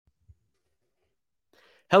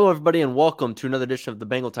Hello, everybody, and welcome to another edition of the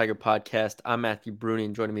Bengal Tiger Podcast. I'm Matthew Bruni,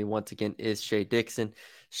 and joining me once again is Shay Dixon.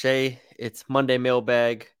 Shay, it's Monday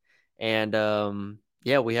Mailbag, and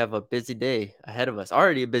yeah, we have a busy day ahead of us.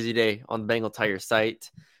 Already a busy day on the Bengal Tiger site.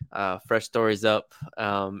 Fresh stories up,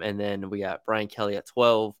 and then we got Brian Kelly at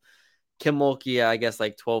 12, Kim Mulkey, I guess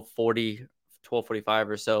like 12:40, 12:45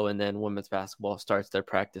 or so, and then women's basketball starts their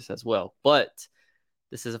practice as well. But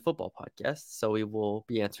this is a football podcast, so we will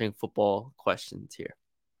be answering football questions here.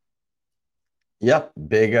 Yep,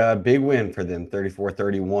 big win for them,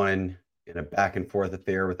 34-31 in a back and forth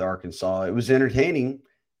affair with Arkansas. It was entertaining.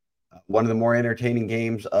 One of the more entertaining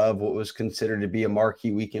games of what was considered to be a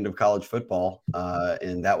marquee weekend of college football,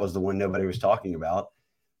 and that was the one nobody was talking about.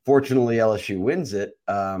 Fortunately, LSU wins it.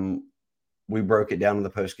 We broke it down in the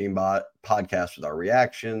post-game podcast with our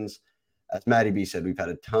reactions. As Maddie B said, we've had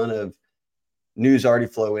a ton of news already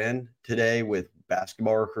flow in today with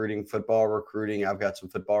basketball recruiting, football recruiting. I've got some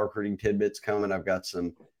football recruiting tidbits coming. I've got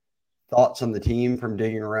some thoughts on the team from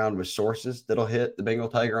digging around with sources that'll hit the Bengal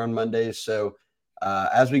Tiger on Mondays. So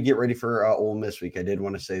as we get ready for Ole Miss week, I did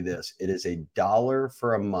want to say this. It is $1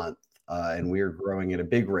 for a month, and we are growing at a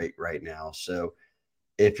big rate right now. So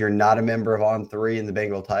if you're not a member of On3 and the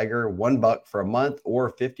Bengal Tiger, $1 for a month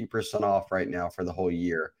or 50% off right now for the whole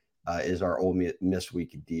year is our Ole Miss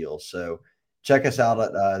week deal. So check us out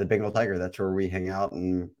at the Bengal Tiger. That's where we hang out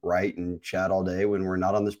and write and chat all day when we're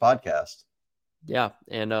not on this podcast. Yeah,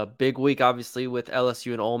 and a big week, obviously, with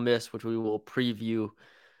LSU and Ole Miss, which we will preview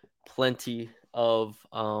plenty of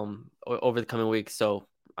over the coming weeks. So,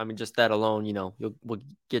 I mean, just that alone, we'll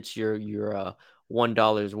get your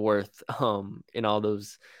 $1 worth in all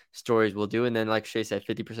those stories we'll do. And then, like Shay said,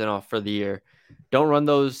 50% off for the year. Don't run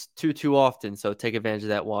those too often, so take advantage of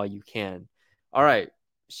that while you can. All right,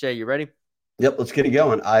 Shay, you ready? Yep, let's get it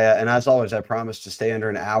going. And as always, I promise to stay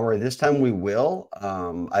under an hour. This time we will.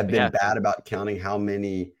 I've We been have to. bad about counting how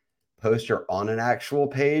many posts are on an actual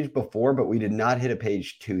page before, but we did not hit a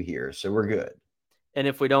page 2 here, so we're good. And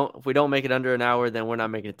if we don't make it under an hour, then we're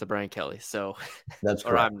not making it to Brian Kelly. So, That's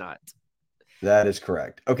or correct. I'm not. That is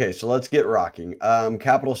correct. Okay, so let's get rocking.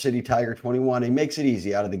 Capital City Tiger 21. He makes it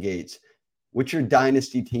easy out of the gates. What's your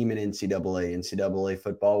dynasty team in NCAA? NCAA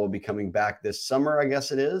football will be coming back this summer, I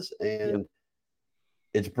guess it is, Yep. and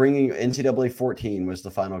it's bringing NCAA 14 was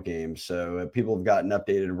the final game. So people have gotten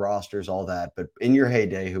updated rosters, all that. But in your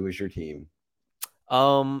heyday, who was your team?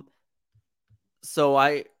 Um, so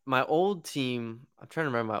my old team, I'm trying to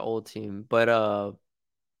remember my old team, but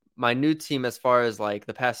my new team as far as like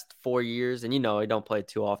the past 4 years, and I don't play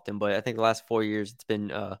too often, but I think the last 4 years it's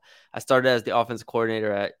been I started as the offensive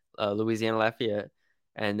coordinator at Louisiana Lafayette,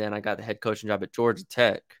 and then I got the head coaching job at Georgia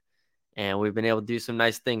Tech, and we've been able to do some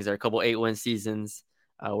nice things. There are a couple 8-win seasons.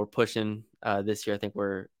 We're pushing this year.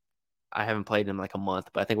 I haven't played in like a month,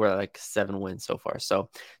 but I think we're at like 7 wins so far.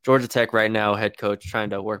 So Georgia Tech right now, head coach,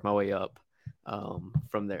 trying to work my way up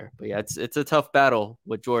from there. But yeah, it's a tough battle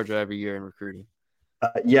with Georgia every year in recruiting.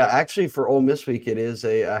 Yeah, actually, for Ole Miss week, it is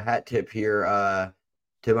a hat tip here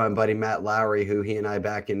to my buddy Matt Lowry, who he and I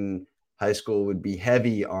back in high school would be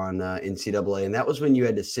heavy on NCAA. And that was when you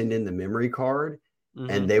had to send in the memory card and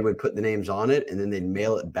Mm-hmm. they would put the names on it and then they'd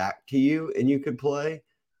mail it back to you and you could play.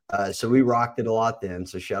 So we rocked it a lot then.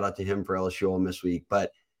 So shout out to him for LSU Ole Miss week.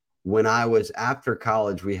 But when I was after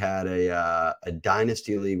college, we had a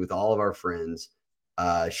dynasty league with all of our friends.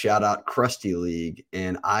 Shout out Krusty League,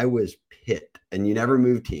 and I was pit. And you never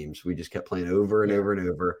moved teams. We just kept playing over and Yeah. over and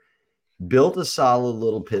over. Built a solid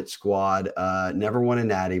little pit squad. Never won a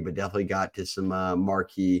natty, but definitely got to some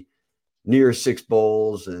marquee New Year's Six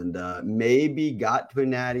bowls and maybe got to a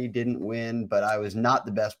natty. Didn't win, but I was not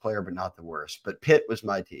the best player, but not the worst. But Pitt was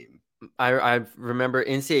my team. I remember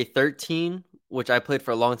NCAA 13, which I played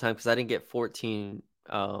for a long time because I didn't get 14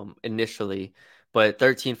 initially, but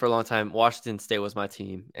 13 for a long time. Washington State was my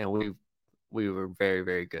team, and we were very,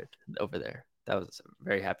 very good over there. That was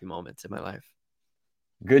very happy moments in my life.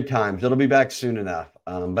 Good times. It'll be back soon enough.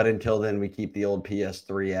 But until then, we keep the old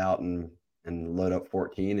PS3 out and load up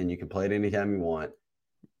 14, and you can play it anytime you want.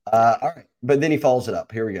 Yeah. All right, but then he follows it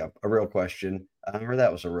up. Here we go. A real question. Or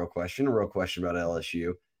that was a real question. A real question about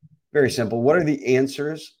LSU. Very simple. What are the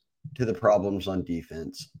answers to the problems on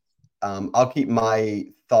defense? I'll keep my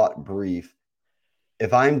thought brief.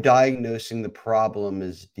 If I'm diagnosing the problem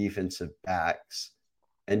as defensive backs,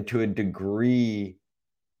 and to a degree,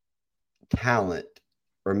 talent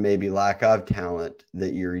or maybe lack of talent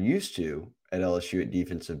that you're used to at LSU at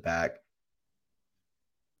defensive back,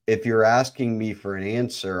 if you're asking me for an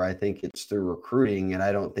answer, I think it's through recruiting, and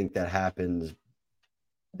I don't think that happens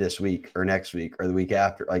this week or next week or the week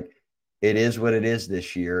after. Like it is what it is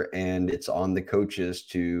this year, and it's on the coaches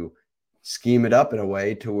to scheme it up in a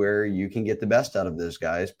way to where you can get the best out of those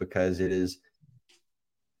guys, because it is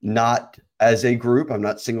not, as a group, I'm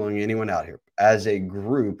not singling anyone out here. As a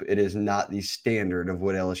group, it is not the standard of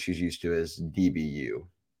what LSU's used to as DBU.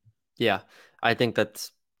 Yeah, I think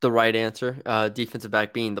that's the right answer. Defensive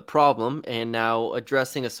back being the problem, and now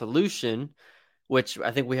addressing a solution, which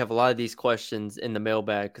I think we have a lot of these questions in the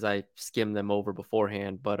mailbag because I skimmed them over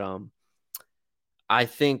beforehand. But I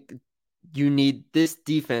think this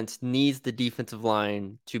defense needs the defensive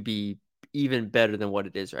line to be even better than what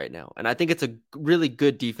it is right now. And I think it's a really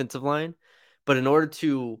good defensive line, but in order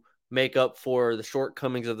to make up for the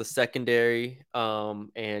shortcomings of the secondary, and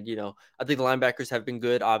I think the linebackers have been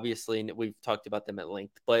good, obviously, and we've talked about them at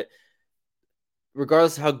length. But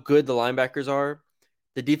regardless of how good the linebackers are,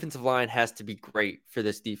 the defensive line has to be great for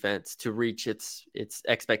this defense to reach its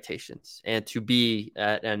expectations and to be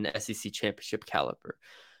at an SEC championship caliber.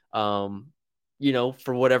 Um,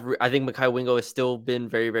 for whatever, I think Mekhi Wingo has still been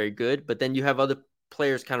very, very good, but then you have other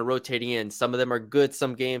players kind of rotating in. Some of them are good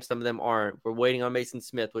some games, some of them aren't. We're waiting on Mason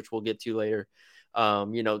Smith, which we'll get to later.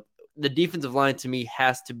 The defensive line to me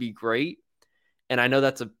has to be great, and I know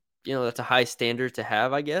that's a high standard to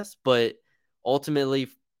have, I guess, but ultimately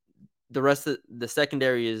the rest of the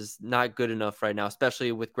secondary is not good enough right now,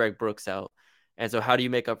 especially with Greg Brooks out. And so how do you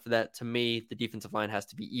make up for that? To me, the defensive line has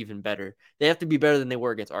to be even better. They have to be better than they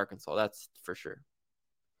were against Arkansas. That's for sure.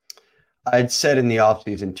 I'd said in the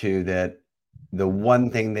offseason too that the one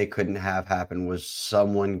thing they couldn't have happen was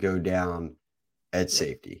someone go down at Yep.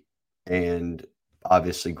 safety. And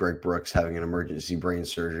obviously Greg Brooks having an emergency brain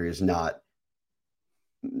surgery is not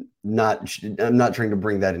I'm not trying to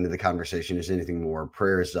bring that into the conversation as anything more.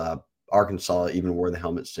 Prayers up. Arkansas even wore the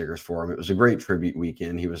helmet stickers for him. It was a great tribute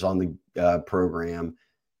weekend. He was on the program.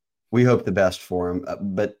 We hope the best for him,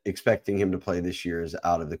 but expecting him to play this year is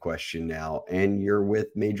out of the question now. And you're with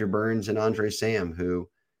Major Burns and Andre Sam, who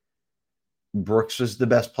Brooks was the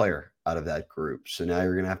best player out of that group. So now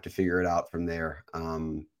you're going to have to figure it out from there.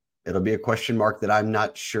 It'll be a question mark that I'm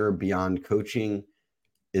not sure beyond coaching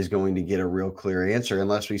is going to get a real clear answer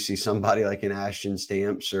unless we see somebody like an Ashton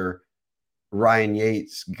Stamps or Ryan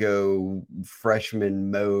Yates go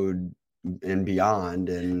freshman mode and beyond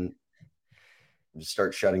and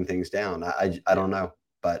start shutting things down. I Yeah. don't know,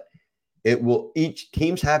 but it will. Each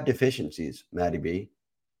teams have deficiencies. Matty B.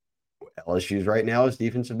 LSU's right now is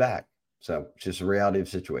defensive back, so it's just a reality of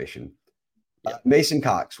the situation. Yeah. Mason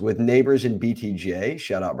Cox with Neighbors and BTJ.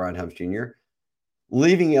 Shout out Brian Helms Jr.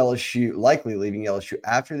 Leaving LSU, likely leaving LSU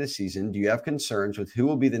after the season. Do you have concerns with who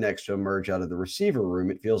will be the next to emerge out of the receiver room?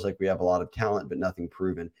 It feels like we have a lot of talent, but nothing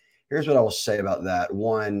proven. Here's what I will say about that.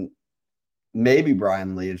 One, maybe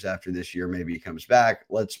Brian leaves after this year. Maybe he comes back.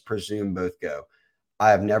 Let's presume both go.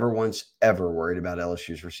 I have never once ever worried about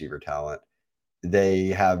LSU's receiver talent. They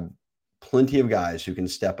have plenty of guys who can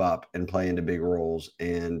step up and play into big roles.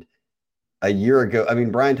 And a year ago, I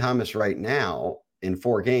mean, Brian Thomas right now in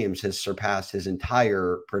 4 games has surpassed his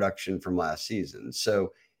entire production from last season.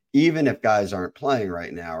 So even if guys aren't playing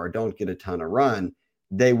right now or don't get a ton of run,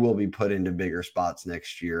 they will be put into bigger spots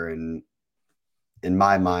next year. And in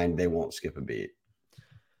my mind, they won't skip a beat.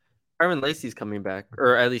 Aaron Lacey's coming back,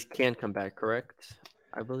 or at least can come back, correct?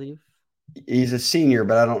 I believe. He's a senior,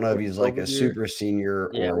 but I don't know if he's like a COVID year. super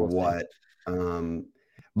senior Yeah, or we'll see. what.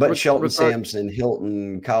 But Shelton Regard, Sampson,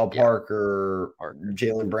 Hilton, Kyle yeah, Parker, Parker.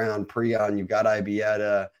 Jalen Brown, Preon, you've got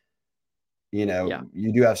Ibieta. Yeah,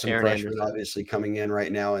 You do have some Aaron freshmen Anderson. obviously coming in right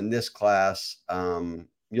now in this class.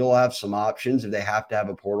 You'll have some options. If they have to have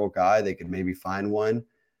a portal guy, they could maybe find one.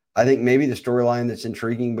 I think maybe the storyline that's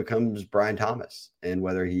intriguing becomes Brian Thomas and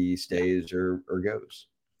whether he Yeah, stays or goes.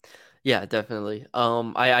 yeah, definitely.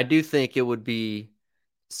 I do think it would be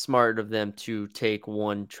smart of them to take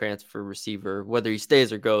one transfer receiver, whether he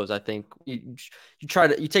stays or goes. I think you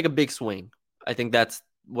take a big swing. I think that's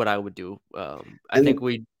what I would do. I think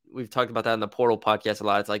And we've talked about that in the portal podcast a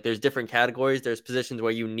lot. It's like there's different categories. There's positions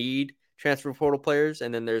where you need transfer portal players,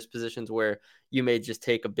 and then there's positions where you may just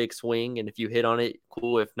take a big swing, and if you hit on it,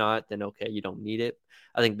 cool. If not, then okay, you don't need it.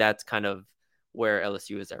 I think that's kind of where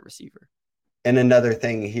LSU is at receiver. and another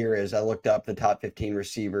thing here is I looked up the top 15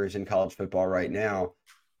 receivers in college football right now.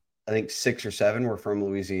 I think 6 or 7 were from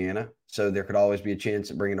Louisiana. So there could always be a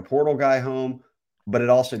chance of bringing a portal guy home. But it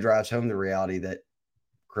also drives home the reality that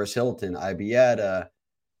Chris Hilton, Ibieta,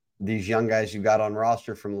 these young guys you got on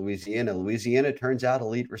roster from Louisiana turns out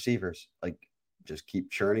elite receivers. Like just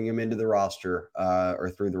keep churning them into the roster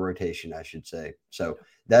or through the rotation, I should say. So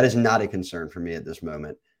that is not a concern for me at this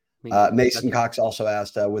moment. Me neither. Mason Cox also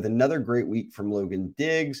asked, with another great week from Logan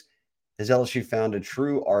Diggs, Has LSU found a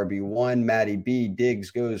true RB1? Matty B.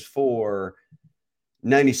 Diggs goes for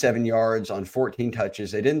 97 yards on 14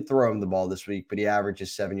 touches. They didn't throw him the ball this week, but he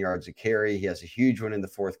averages 7 yards a carry. He has a huge one in the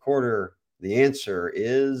fourth quarter. The answer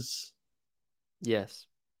is Yes.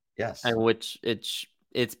 yes. And which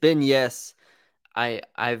it's been yes.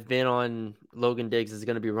 I've been on Logan Diggs is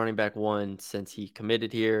going to be running back one since he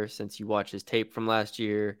committed here, since you watch his tape from last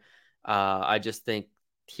year. I just think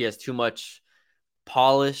he has too much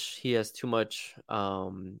polish. He has too much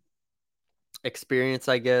experience,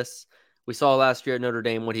 I guess. We saw last year at Notre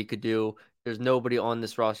Dame what he could do. There's nobody on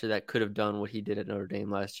this roster that could have done what he did at Notre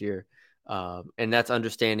Dame last year. And that's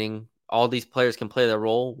understanding all these players can play their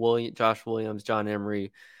role. Josh Williams, John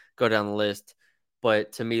Emery, go down the list.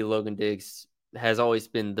 But to me, Logan Diggs has always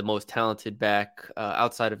been the most talented back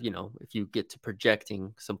outside of, if you get to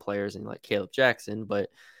projecting some players and like Caleb Jackson, but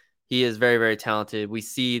he is very, very talented. We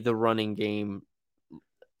see the running game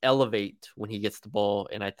elevate when he gets the ball,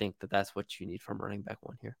 and I think that that's what you need from running back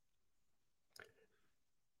one here.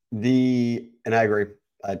 And I agree.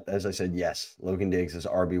 As I said, yes, Logan Diggs is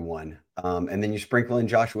RB1. And then you sprinkle in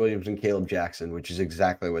Josh Williams and Caleb Jackson, which is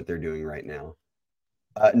exactly what they're doing right now.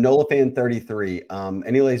 Nola fan 33,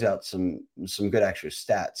 and he lays out some good extra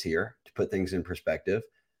stats here to put things in perspective.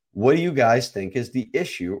 What do you guys think is the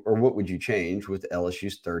issue, or what would you change with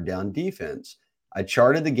LSU's third down defense? I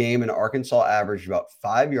charted the game, and Arkansas averaged about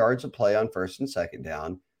 5 yards of play on first and second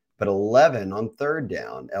down, but 11 on third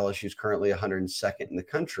down. LSU is currently 102nd in the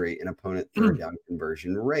country in opponent third down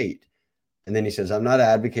conversion rate. And then he says, I'm not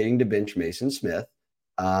advocating to bench Mason Smith,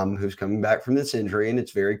 who's coming back from this injury, and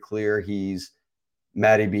it's very clear he's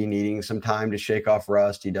Matty B needing some time to shake off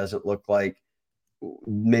rust. He doesn't look like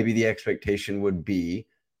maybe the expectation would be,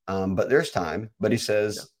 but there's time. But he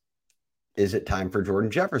says, is it time for Jordan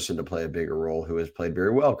Jefferson to play a bigger role, who has played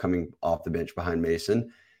very well coming off the bench behind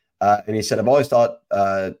Mason? And he said, I've always thought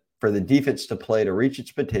for the defense to play to reach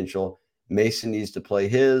its potential, Mason needs to play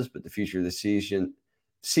his, but the future of the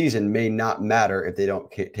season may not matter if they don't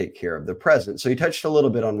take care of the present. So he touched a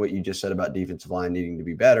little bit on what you just said about defensive line needing to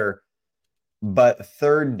be better. But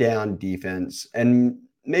third down defense, and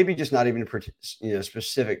maybe just not even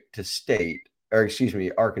specific to state, or excuse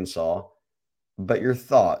me, Arkansas, but your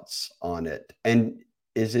thoughts on it. And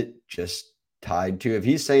is it just tied to, if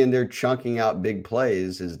he's saying they're chunking out big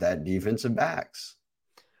plays, is that defensive backs?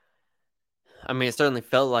 I mean, it certainly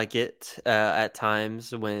felt like it at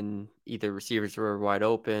times when either receivers were wide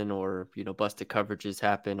open or, busted coverages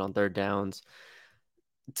happen on third downs.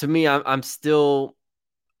 To me, I'm still,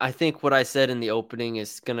 I think what I said in the opening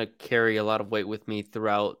is going to carry a lot of weight with me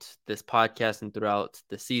throughout this podcast and throughout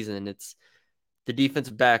the season. It's the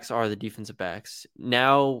defensive backs are the defensive backs.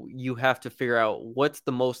 Now you have to figure out what's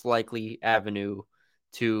the most likely avenue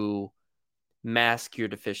to mask your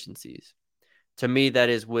deficiencies. To me, that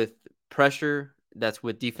is with pressure. That's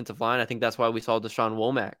with defensive line. I think that's why we saw Deshaun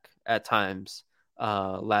Womack at times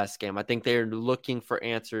last game. I think they're looking for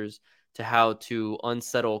answers to how to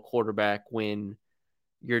unsettle a quarterback when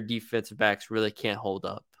your defensive backs really can't hold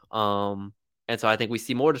up. And so I think we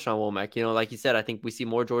see more Deshaun Womack. Like you said, I think we see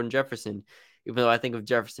more Jordan Jefferson, even though I think of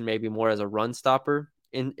Jefferson maybe more as a run stopper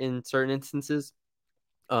in certain instances.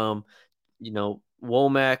 Womack,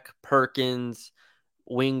 Perkins,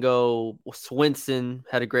 Wingo, Swinson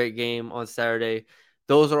had a great game on Saturday.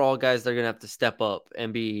 Those are all guys that are going to have to step up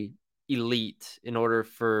and be elite in order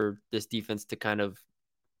for this defense to kind of,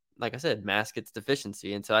 like I said, mask its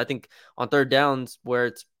deficiency. And so I think on third downs where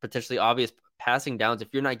it's potentially obvious passing downs, if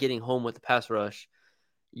you're not getting home with the pass rush,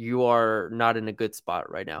 you are not in a good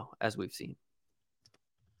spot right now, as we've seen.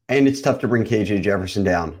 And it's tough to bring KJ Jefferson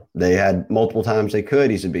down. They had multiple times they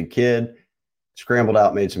could. He's a big kid, scrambled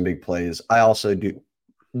out, made some big plays. I also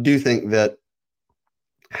do think that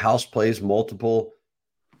House plays multiple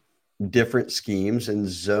different schemes, and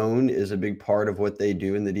zone is a big part of what they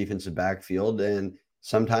do in the defensive backfield. And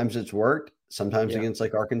sometimes it's worked. Sometimes against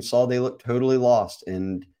like Arkansas, they look totally lost.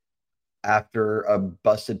 And after a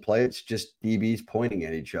busted play, it's just DBs pointing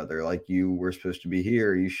at each other like, you were supposed to be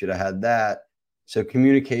here. You should have had that. So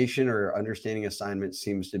communication or understanding assignments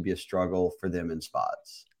seems to be a struggle for them in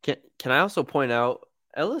spots. Can I also point out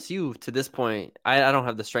LSU to this point, I don't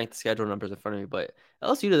have the strength schedule numbers in front of me, but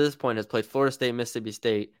LSU to this point has played Florida State, Mississippi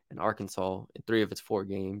State, and Arkansas in 3 of its 4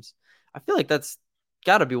 games. I feel like that's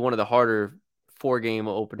got to be one of the harder 4-game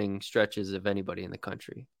opening stretches of anybody in the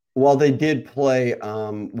country. Well, they did play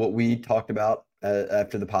what we talked about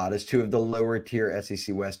after the pod is 2 of the lower tier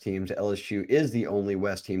SEC West teams. LSU is the only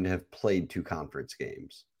West team to have played 2 conference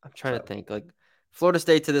games. I'm trying to think. Like Florida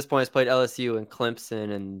State to this point has played LSU and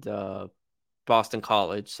Clemson and Boston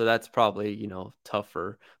College, so that's probably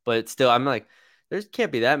tougher. But still, I'm like, there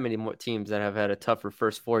can't be that many more teams that have had a tougher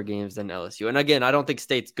first 4 games than LSU. And again, I don't think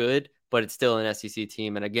State's good, but it's still an SEC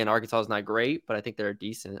team. And again, Arkansas is not great, but I think they're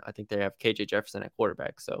decent. I think they have KJ Jefferson at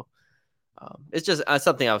quarterback, so it's just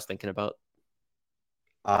something I was thinking about.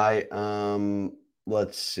 I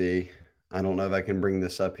let's see. I don't know if I can bring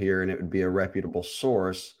this up here, and it would be a reputable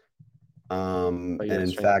source. But And yeah, in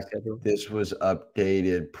strength of fact, schedule. this was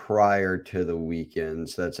updated prior to the weekend,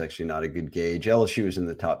 so that's actually not a good gauge. LSU was in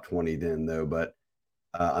the top 20 then, though, but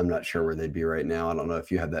I'm not sure where they'd be right now. I don't know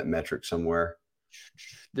if you have that metric somewhere.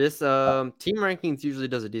 This Uh, team rankings usually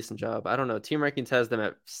does a decent job. I don't know. Team rankings has them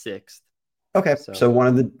at 6th. okay, So so one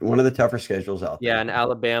of the tougher schedules out yeah, there. and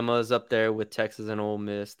Alabama's up there with Texas and Ole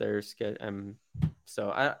Miss. They're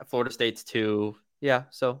so Florida State's 2. Yeah,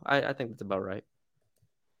 so I think that's about right.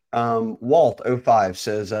 Walt05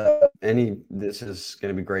 says, this is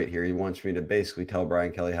going to be great here. He wants me to basically tell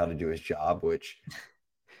Brian Kelly how to do his job, which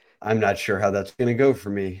I'm not sure how that's going to go for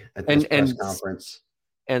me at this And press and conference.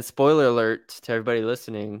 and spoiler alert to everybody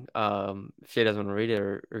listening, if Shay doesn't want to read it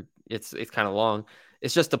or it's kind of long.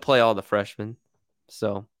 It's just to play all the freshmen.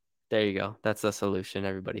 So there you go. That's the solution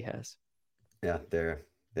everybody has. Yeah, there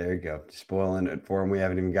you go. Spoiling it for him. We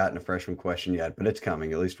haven't even gotten a freshman question yet, but it's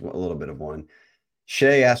coming, at least a little bit of one.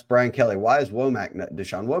 Shay asked Brian Kelly, why is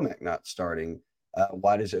Deshaun Womack not starting?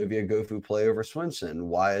 Why does Ovia Gofu play over Swinson?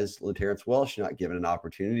 Why is LaTerrence Welsh not given an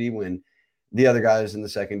opportunity when the other guys in the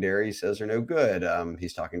secondary he says are no good?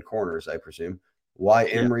 He's talking corners, I presume. Why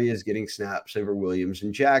Yeah. Emory is getting snaps over Williams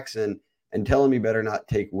and Jackson, and telling me better not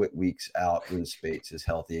take Whit Weeks out when Spates is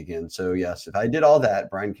healthy again. So yes, if I did all that,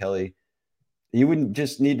 Brian Kelly, you wouldn't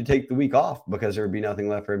just need to take the week off because there would be nothing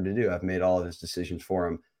left for him to do. I've made all of his decisions for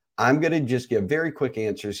him. I'm going to just give very quick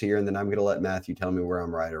answers here, and then I'm going to let Matthew tell me where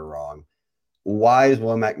I'm right or wrong. Why is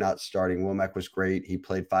Womack not starting? Womack was great. He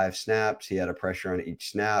played 5 snaps. He had a pressure on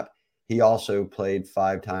each snap. He also played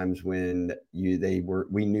 5 times when we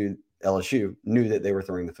knew LSU knew that they were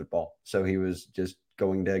throwing the football. So he was just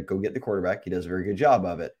going to go get the quarterback. He does a very good job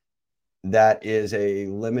of it. That is a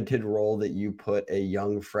limited role that you put a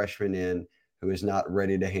young freshman in who is not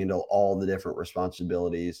ready to handle all the different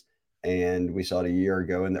responsibilities. And we saw it a year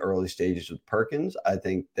ago in the early stages with Perkins. I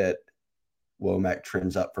think that Womack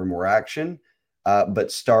trends up for more action,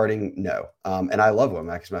 but starting, no. And I love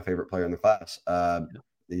Womack. He's my favorite player in the class.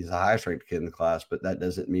 He's the highest ranked kid in the class, but that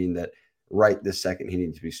doesn't mean that right this second he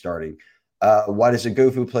needs to be starting. Why does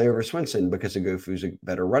Gofu play over Swinson? Because Gofu's a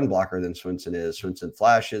better run blocker than Swinson is. Swinson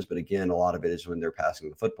flashes, but again, a lot of it is when they're passing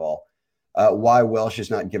the football. Why Welsh is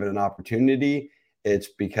not given an opportunity? It's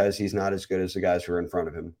because he's not as good as the guys who are in front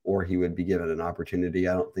of him, or he would be given an opportunity.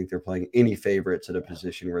 I don't think they're playing any favorites at a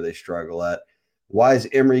position where they struggle at. Why is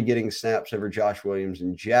Emory getting snaps over Josh Williams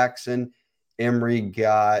and Jackson? Emory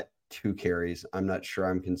got 2 carries. I'm not sure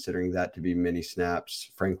I'm considering that to be many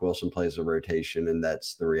snaps. Frank Wilson plays a rotation, and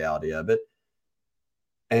that's the reality of it.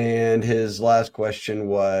 And his last question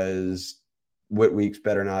was, Whit Weeks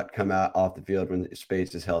better not come out off the field when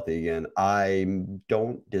Spates is healthy again. I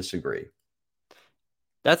don't disagree.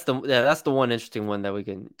 That's the one interesting one that we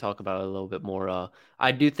can talk about a little bit more.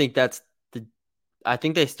 I do think the I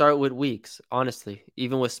think they start with Weeks, honestly.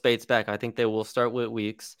 Even with Spates back, I think they will start with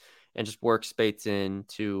Weeks and just work Spates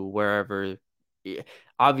into wherever.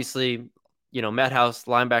 Obviously, Matt House,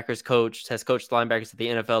 linebackers coach, has coached linebackers at the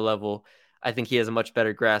NFL level. I think he has a much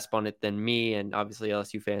better grasp on it than me, and obviously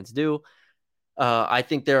LSU fans do. I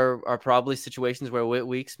think there are probably situations where Whit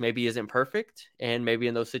Weeks maybe isn't perfect, and maybe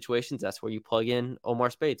in those situations, that's where you plug in Omar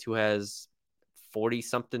Spates, who has 40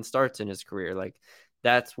 something starts in his career. Like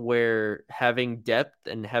that's where having depth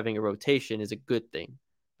and having a rotation is a good thing.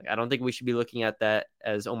 Like, I don't think we should be looking at that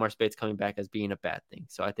as Omar Spates coming back as being a bad thing.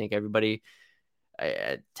 So I think everybody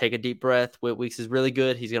take a deep breath. Whit Weeks is really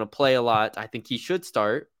good. He's going to play a lot. I think he should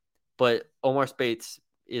start, but Omar Spates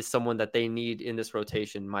is someone that they need in this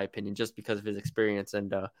rotation, in my opinion, just because of his experience.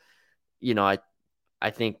 And, I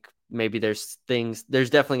think maybe there's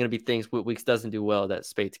definitely going to be things Whit Weeks doesn't do well that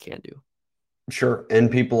Spates can do. Sure. And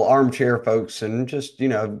people, armchair folks and just,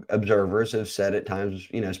 observers have said at times,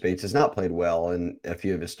 Spates has not played well in a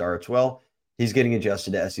few of his starts. Well, he's getting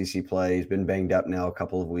adjusted to SEC play. He's been banged up now a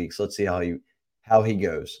couple of weeks. Let's see how he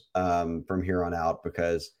goes from here on out,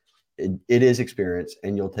 because it is experience,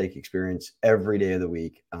 and you'll take experience every day of the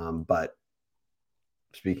week. But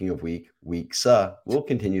speaking of weeks, will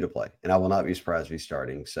continue to play, and I will not be surprised if he's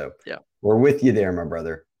starting. So Yeah. we're with you there, my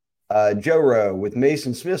brother. Joe Rowe, with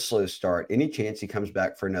Mason Smith's slow start, any chance he comes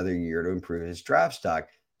back for another year to improve his draft stock?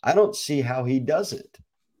 I don't see how he doesn't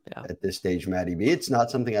Yeah. at this stage, Matty B. It's not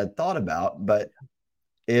something I'd thought about, but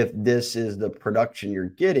if this is the production you're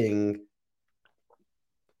getting,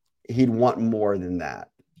 he'd want more than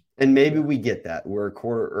that. And maybe Yeah. we get that. We're a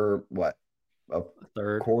quarter or what? A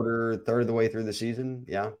Third. third of the way through the season.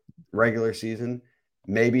 Yeah. Regular season.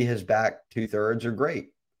 Maybe his back 2/3 are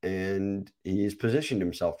great. And he's positioned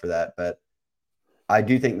himself for that. But I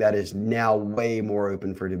do think that is now way more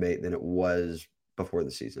open for debate than it was before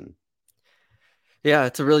the season. Yeah,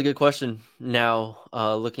 it's a really good question now,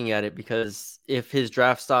 looking at it, because if his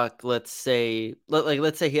draft stock, let's say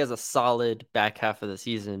he has a solid back half of the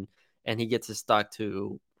season and he gets his stock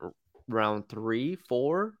to round 3,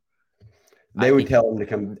 4, I They would think tell him to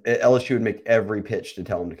come. LSU would make every pitch to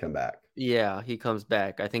tell him to come back. yeah, he comes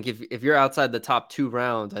back. I think if you're outside the top 2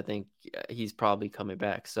 rounds, I think he's probably coming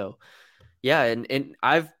back. So yeah, and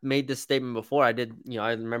I've made this statement before. I did,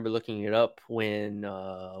 I remember looking it up when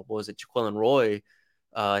what was it, Jaquelin Roy?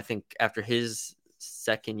 I think after his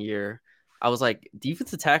second year, I was like,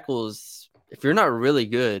 defensive tackles, if you're not really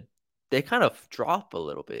good, they kind of drop a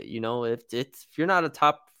little bit. If you're not a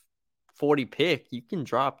top 40 pick, you can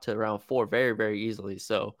drop to around 4 very, very easily.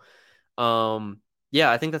 So yeah,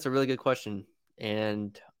 I think that's a really good question.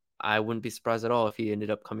 And I wouldn't be surprised at all if he ended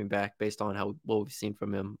up coming back based on how what we've seen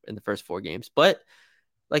from him in the first 4 games. But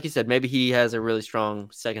like you said, maybe he has a really strong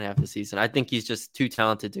second half of the season. I think he's just too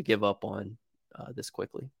talented to give up on this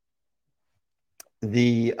quickly.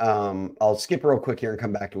 I'll skip real quick here and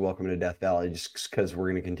come back to Welcome to Death Valley just because we're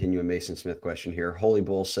going to continue a Mason Smith question here. Holy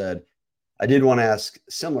Bull said, I did want to ask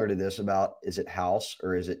similar to this about is it house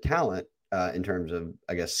or is it talent in terms of,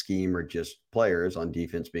 I guess, scheme or just players on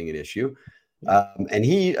defense being an issue. Yeah. And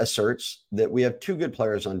he asserts that we have two good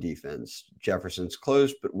players on defense. Jefferson's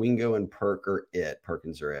close, but Wingo and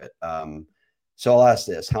Perkins are it. So I'll ask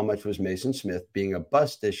this. How much was Mason Smith being a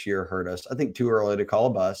bust this year hurt us? I think too early to call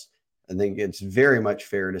a bust. I think it's very much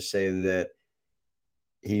fair to say that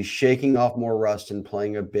he's shaking off more rust and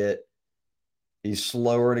playing a bit. He's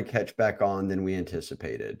slower to catch back on than we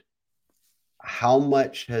anticipated. How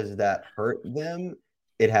much has that hurt them?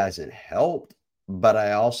 It hasn't helped, but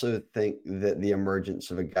I also think that the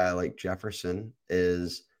emergence of a guy like Jefferson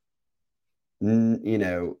is,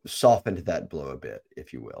 softened that blow a bit,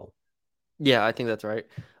 if you will. Yeah, I think that's right.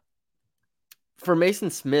 For Mason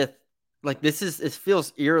Smith, like it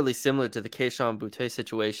feels eerily similar to the Keyshawn Boutte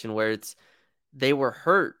situation where they were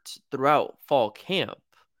hurt throughout fall camp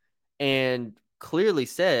and clearly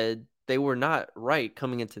said they were not right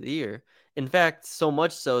coming into the year. In fact, so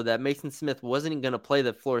much so that Mason Smith wasn't going to play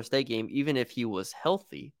the Florida State game even if he was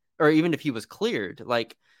healthy or even if he was cleared,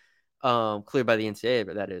 like cleared by the NCAA,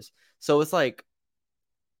 but that is. So it's like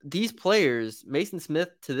these players, Mason Smith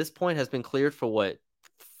to this point has been cleared for what,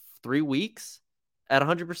 3 weeks at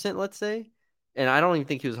 100%, let's say. And I don't even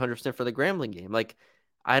think he was 100% for the Grambling game. Like,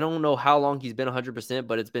 I don't know how long he's been 100%,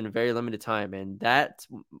 but it's been a very limited time. And that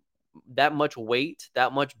much weight,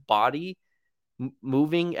 that much body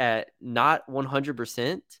moving at not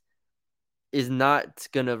 100% is not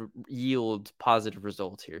going to yield positive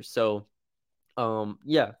results here. So,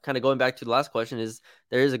 yeah, kind of going back to the last question is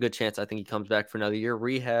there is a good chance I think he comes back for another year,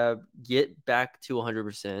 rehab, get back to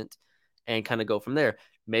 100% and kind of go from there.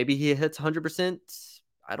 Maybe he hits 100%.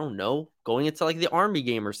 I don't know, going into like the Army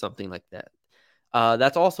game or something like that.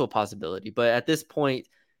 That's also a possibility. But at this point,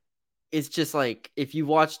 it's just like if you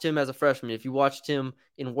watched him as a freshman, if you watched him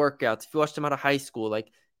in workouts, if you watched him out of high school,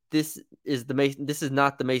 like this is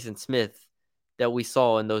not the Mason Smith that we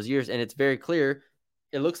saw in those years, and it's very clear.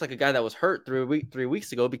 It looks like a guy that was hurt 3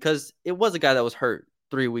 weeks ago because it was a guy that was hurt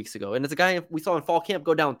 3 weeks ago, and it's a guy we saw in fall camp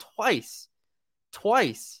go down twice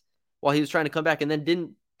while he was trying to come back, and then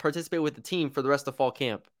didn't participate with the team for the rest of fall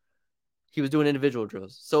camp. He was doing individual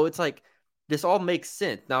drills, so it's like this all makes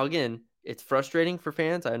sense. Now, again, it's frustrating for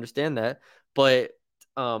fans. I understand that, but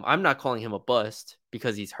I'm not calling him a bust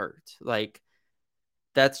because he's hurt. Like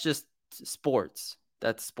that's just sports.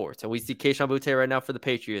 That's sports, and we see Keyshawn Boutte right now for the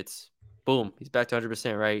Patriots. Boom, he's back to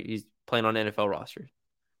 100%. Right, he's playing on NFL roster.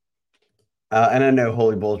 And I know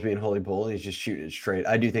Holy Bull's being Holy Bull. He's just shooting it straight.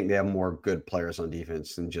 I do think they have more good players on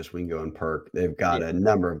defense than just Wingo and Perk. They've got Yeah. a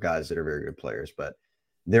number of guys that are very good players, but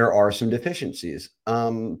there are some deficiencies.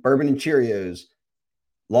 Bourbon and Cheerios,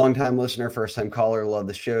 longtime listener, first time caller, love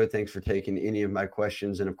the show. Thanks for taking any of my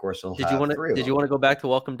questions. And of course, I'll Did you have want to? three of Did you them. want to go back to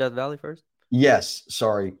Welcome Death Valley first? Yes,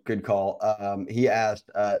 sorry, good call. He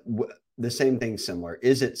asked the same thing similar.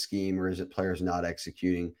 Is it scheme or is it players not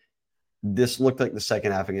executing? This looked like the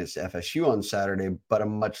second half against FSU on Saturday, but a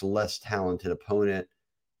much less talented opponent.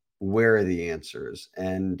 Where are the answers?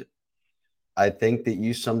 And I think that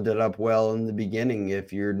you summed it up well in the beginning.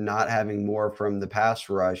 If you're not having more from the pass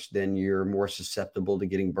rush, then you're more susceptible to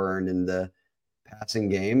getting burned in the passing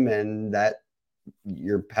game, and that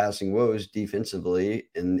your passing woes defensively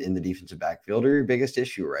in the defensive backfield are your biggest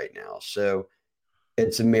issue right now. So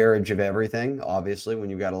it's a marriage of everything, obviously, when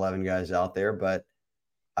you've got 11 guys out there. But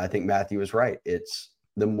I think Matthew was right. It's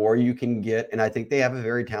the more you can get, and I think they have a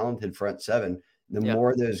very talented front seven. The Yeah.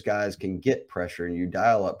 more those guys can get pressure and you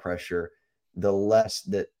dial up pressure, the less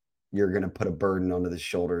that you're going to put a burden onto the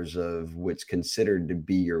shoulders of what's considered to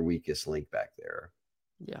be your weakest link back there.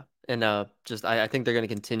 Yeah. And just I think they're gonna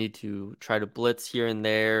continue to try to blitz here and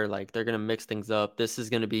there. Like they're gonna mix things up. This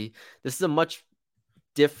is a much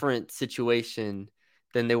different situation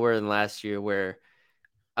than they were in last year, where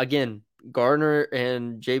again, Gardner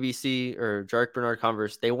and JBC or Jarek Bernard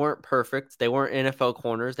Converse, they weren't perfect. They weren't NFL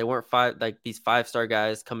corners. They weren't these 5-star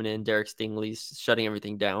guys coming in, Derek Stingley's shutting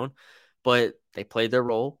everything down, but they played their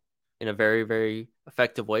role in a very, very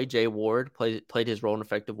effective way. Jay Ward played his role in an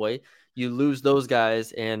effective way. You lose those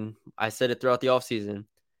guys, and I said it throughout the offseason.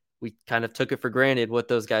 We kind of took it for granted what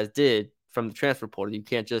those guys did from the transfer portal. You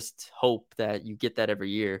can't just hope that you get that every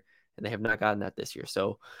year, and they have not gotten that this year.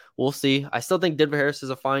 So we'll see. I still think Denver Harris is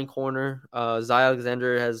a fine corner. Zy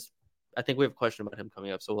Alexander I think we have a question about him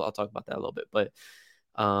coming up, so I'll talk about that a little bit. But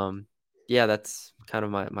yeah, that's kind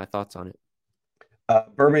of my thoughts on it.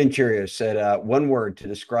 Bourbon and Cheerios said one word to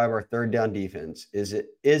describe our third down defense. It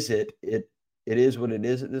is what it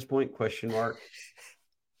is at this point? Question mark.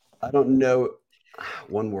 I don't know.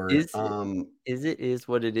 One word. Is it is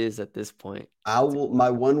what it is at this point? I will. My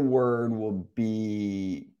one word will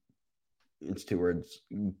be. It's two words.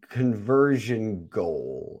 Conversion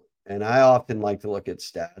goal. And I often like to look at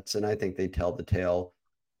stats, and I think they tell the tale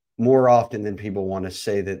more often than people want to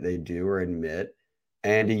say that they do or admit.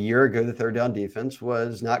 And a year ago, the third down defense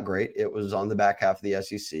was not great. It was on the back half of the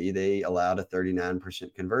SEC. They allowed a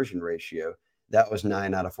 39% conversion ratio. That was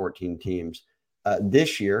 9 out of 14 teams.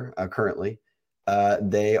 This year, currently,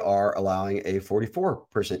 they are allowing a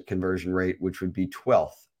 44% conversion rate, which would be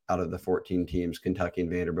 12th out of the 14 teams, Kentucky and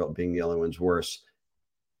Vanderbilt being the only ones worse.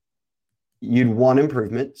 You'd want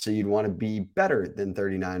improvement, so you'd want to be better than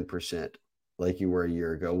 39% like you were a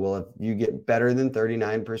year ago. Well, if you get better than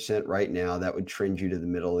 39% right now, that would trend you to the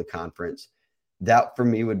middle of the conference. That for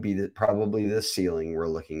me would be probably the ceiling we're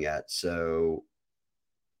looking at. So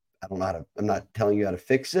I don't know I'm not telling you how to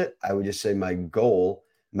fix it. I would just say my goal,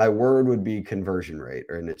 my word would be conversion rate,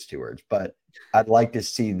 or and it's two words, but I'd like to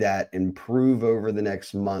see that improve over the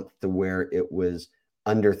next month to where it was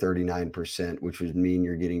under 39%, which would mean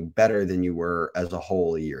you're getting better than you were as a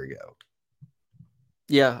whole a year ago.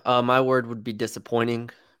 Yeah, my word would be disappointing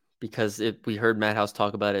because we heard Matt House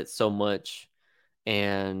talk about it so much,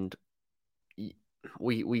 and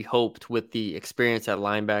we hoped with the experience at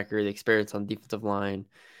linebacker, the experience on defensive line,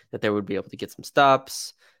 that they would be able to get some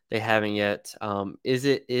stops. They haven't yet.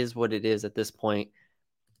 Is what it is at this point.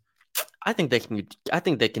 I think they can. I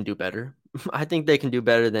think they can do better. I think they can do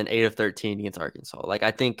better than 8 of 13 against Arkansas. Like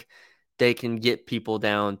I think they can get people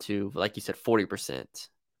down to, like you said, 40%.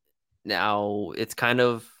 Now it's kind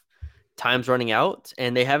of time's running out,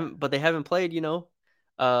 and they haven't played,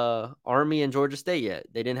 Army and Georgia State yet.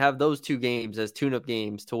 They didn't have those two games as tune-up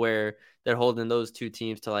games to where they're holding those two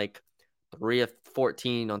teams to like 3 of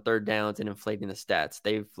 14 on third downs and inflating the stats.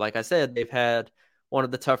 Like I said, they've had one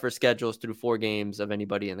of the tougher schedules through 4 games of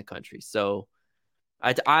anybody in the country. So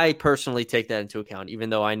I personally take that into account, even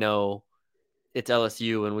though I know it's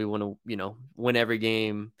LSU and we want to, win every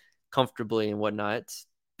game comfortably and whatnot.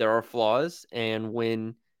 There are flaws. And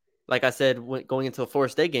like I said, going into a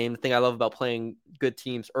Florida State game, the thing I love about playing good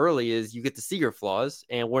teams early is you get to see your flaws,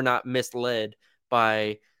 and we're not misled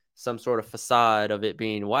by some sort of facade of it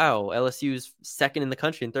being, wow, LSU's second in the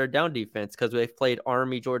country in third down defense because they've played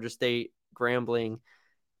Army, Georgia State, Grambling,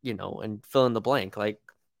 and fill in the blank. Like,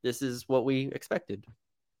 this is what we expected.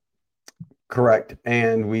 Correct.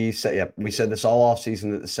 And we said this all off season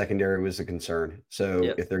that the secondary was a concern. So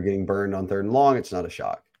Yep. if they're getting burned on third and long, it's not a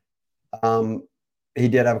shock. Um, he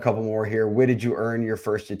did have a couple more here. What did you earn your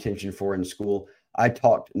first detention for in school? I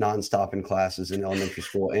talked nonstop in classes in elementary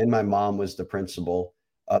school, and my mom was the principal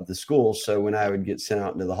of the school. So when I would get sent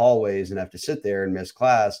out into the hallways and have to sit there and miss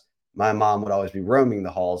class, my mom would always be roaming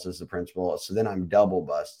the halls as the principal. So then I'm double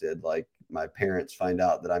busted. Like my parents find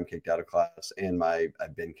out that I'm kicked out of class and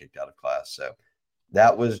I've been kicked out of class. So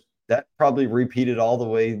that probably repeated all the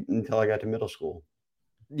way until I got to middle school.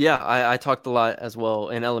 Yeah, I talked a lot as well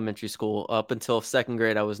in elementary school. Up until second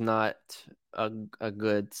grade, I was not a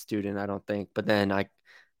good student, I don't think. But then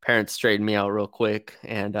parents straightened me out real quick,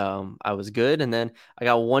 and I was good. And then I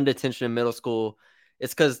got one detention in middle school.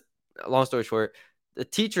 It's because, long story short, the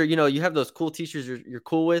teacher, you have those cool teachers you're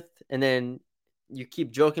cool with, and then you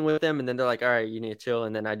keep joking with them, and then they're like, all right, you need to chill.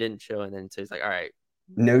 And then I didn't chill. And then so he's like, all right,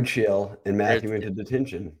 No chill, and there's, Matthew went to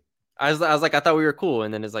detention. I was like, I thought we were cool.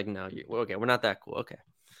 And then it's like, no, okay, we're not that cool. Okay,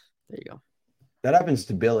 there you go. That happens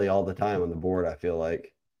to Billy all the time on the board, I feel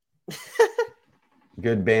like.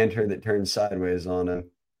 Good banter that turns sideways on him.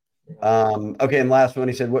 Okay, and last one,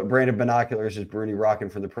 he said, what brand of binoculars is Bruni rocking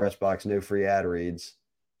from the press box? No free ad reads.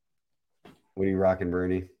 What are you rocking,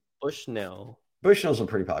 Bruni? Bushnell. Bushnell's a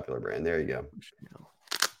pretty popular brand. There you go. Bushnell.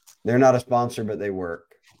 They're not a sponsor, but they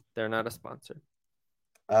work. They're not a sponsor.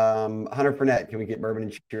 Hunter Fournette, can we get Bourbon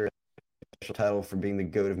and Cheer special title for being the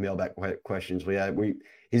goat of mailbag questions?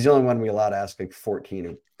 He's the only one we allowed to ask like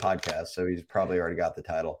 14 podcasts, so he's probably already got the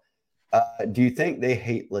title. Do you think they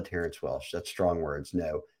hate LaTerrence Welsh? That's strong words.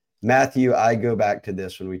 No. Matthew, I go back to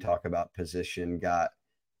this when we talk about position,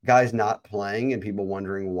 guys not playing and people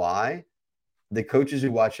wondering why. The coaches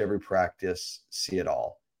who watch every practice see it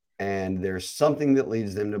all. And there's something that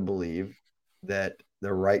leads them to believe that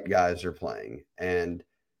the right guys are playing. And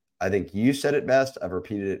I think you said it best. I've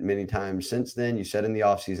repeated it many times since then. You said in the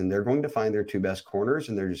offseason, they're going to find their two best corners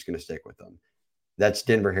and they're just going to stick with them. That's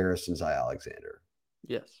Denver Harris and Zy Alexander.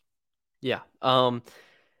 Yes. Yeah.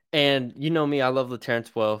 And you know me, I love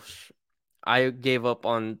LaTerrence Welsh. I gave up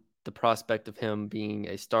on the prospect of him being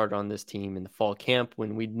a starter on this team in the fall camp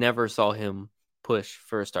when we never saw him push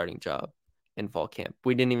for a starting job in fall camp.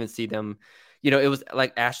 We didn't even see them, it was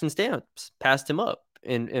like Ashton Stamps passed him up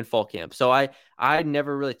in fall camp. So I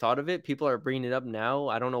never really thought of it. People are bringing it up now.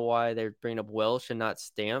 I don't know why they're bringing up Welsh and not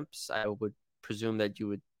Stamps. I would presume that you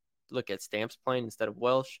would look at Stamps playing instead of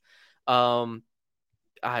Welsh. I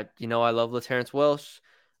love LaTerrence Welsh,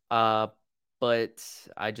 but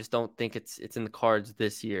I just don't think it's in the cards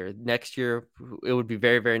this year. Next year, it would be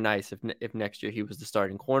very, very nice if next year he was the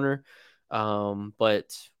starting corner,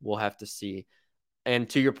 but we'll have to see. And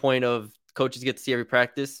to your point of coaches get to see every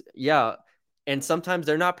practice, yeah, and sometimes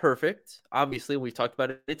they're not perfect. Obviously, we've talked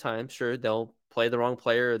about it many times. Sure, they'll play the wrong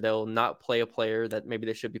player, or they'll not play a player that maybe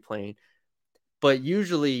they should be playing, but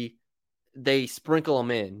usually they sprinkle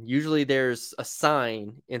them in. Usually there's a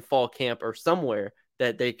sign in fall camp or somewhere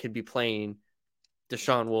that they could be playing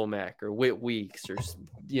Deshaun Womack or Whit Weeks or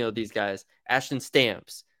these guys. Ashton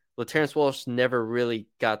Stamps. LaTerrence Walsh never really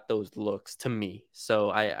got those looks to me.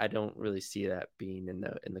 So I don't really see that being in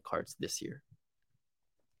the cards this year.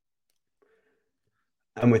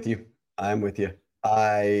 I'm with you.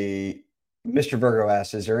 Mr. Virgo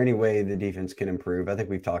asks, is there any way the defense can improve? I think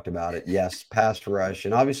we've talked about it. Yes, pass rush,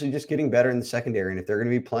 and obviously just getting better in the secondary. And if they're going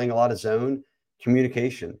to be playing a lot of zone,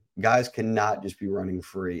 communication. Guys cannot just be running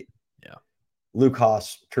free. Yeah. Luke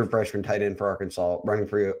Haas, true freshman tight end for Arkansas, running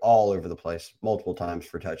free all over the place, multiple times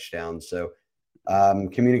for touchdowns. So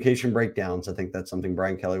communication breakdowns, I think that's something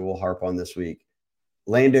Brian Kelly will harp on this week.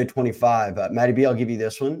 Lando 25, Matty B, I'll give you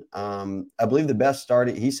this one. I believe the best start,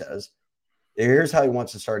 he says, here's how he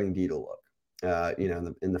wants the starting D to look.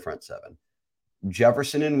 In the front seven.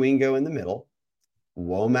 Jefferson and Wingo in the middle.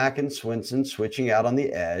 Womack and Swinson switching out on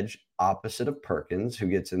the edge, opposite of Perkins, who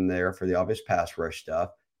gets in there for the obvious pass rush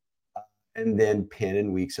stuff. And then Penn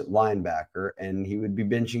and Weeks at linebacker. And he would be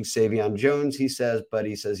benching Savion Jones, he says, but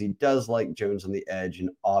he says he does like Jones on the edge in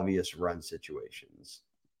obvious run situations.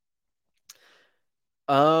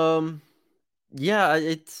 Yeah,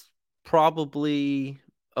 it's probably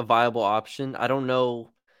a viable option. I don't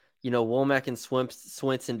know. Womack and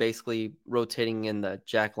Swinson basically rotating in the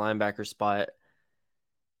jack linebacker spot.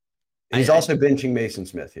 He's also benching Mason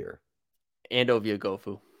Smith here. And Ovia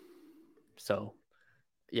Gofu. So,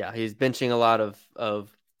 yeah, he's benching a lot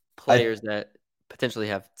of players that potentially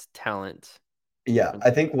have talent. Yeah,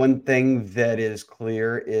 I think one thing that is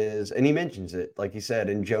clear is, and he mentions it, like he said,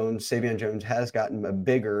 and Savion Jones has gotten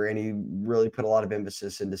bigger, and he really put a lot of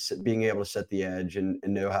emphasis into being able to set the edge and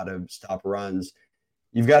know how to stop runs.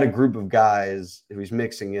 You've got a group of guys who's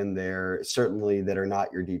mixing in there, certainly that are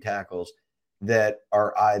not your D tackles, that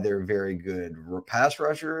are either very good pass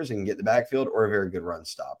rushers and get the backfield or very good run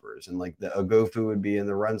stoppers. And like the Ogofu would be in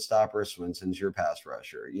the run stopper, Swinson's your pass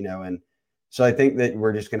rusher, and so I think that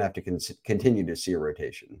we're just going to have to continue to see a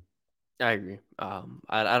rotation. I agree.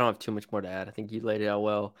 I don't have too much more to add. I think you laid it out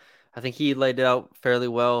well. I think he laid it out fairly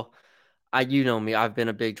well. You know me, I've been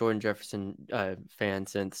a big Jordan Jefferson fan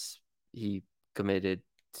since he committed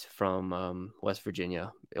from West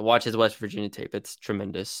Virginia. Watch his West Virginia tape. It's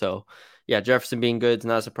tremendous. So, yeah, Jefferson being good is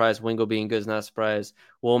not a surprise. Wingo being good is not a surprise.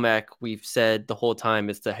 Womack, we've said the whole time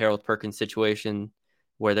it's the Harold Perkins situation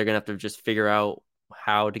where they're going to have to just figure out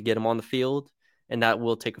how to get him on the field, and that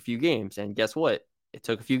will take a few games. And guess what? It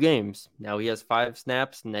took a few games. Now he has 5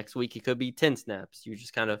 snaps. Next week, it could be 10 snaps. You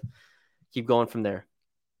just kind of keep going from there.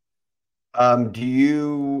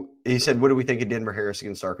 He said, what do we think of Denver Harris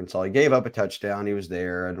against Arkansas? He gave up a touchdown. He was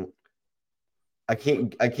there. I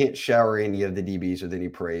can't shower any of the DBs with any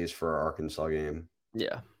praise for our Arkansas game.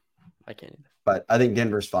 Yeah, I can't either. But I think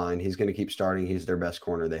Denver's fine. He's going to keep starting. He's their best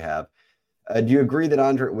corner they have. Do you agree that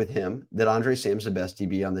Andre Sam's the best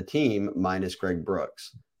DB on the team minus Greg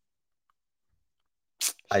Brooks?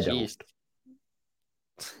 I don't. Jeez.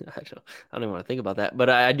 I don't even want to think about that. But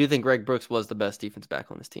I do think Greg Brooks was the best defense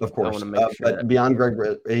back on this Of team. I want course. to make sure But that. beyond Greg,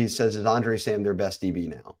 he says, is Andre Sam their best DB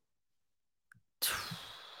now?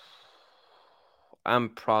 I'm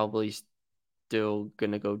probably still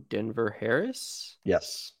gonna go Denver Harris.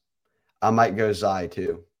 Yes. I might go Zai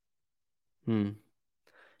too. Hmm.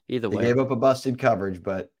 Either He way. gave up a busted coverage,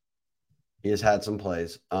 but he has had some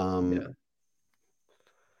plays. Yeah.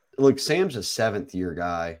 Look, Sam's a seventh year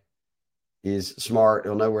guy. He's smart.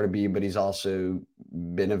 He'll know where to be, but he's also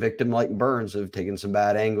been a victim like Burns of taking some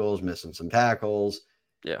bad angles, missing some tackles.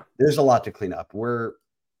 Yeah. There's a lot to clean up. We're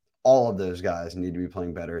all of those guys need to be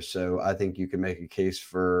playing better. So I think you can make a case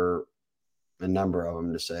for a number of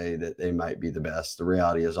them to say that they might be the best. The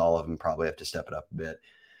reality is all of them probably have to step it up a bit.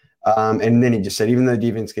 And then he just said, even though the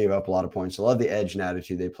defense gave up a lot of points, I love the edge and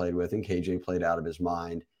attitude they played with, and KJ played out of his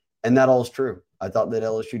mind. And that all is true. I thought that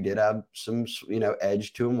LSU did have some,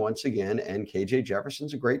 edge to him once again. And KJ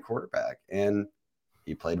Jefferson's a great quarterback, and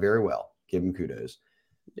he played very well. Give him kudos.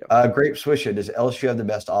 Yeah. Grape Swisha, does LSU have the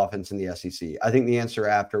best offense in the SEC? I think the answer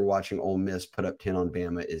after watching Ole Miss put up 10 on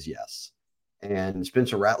Bama is yes. And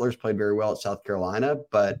Spencer Rattler's played very well at South Carolina,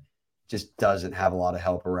 but just doesn't have a lot of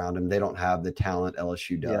help around him. They don't have the talent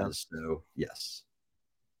LSU Yeah. does. So, yes.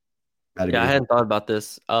 I'd Yeah, I agree. hadn't thought about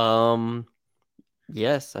this.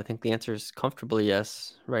 Yes, I think the answer is comfortably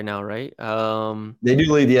yes right now, right? They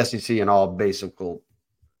do lead the SEC in all basic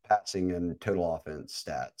passing and total offense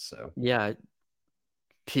stats. So, Yeah,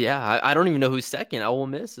 yeah. I don't even know who's second. Ole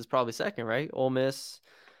Miss is probably second, right? Ole Miss,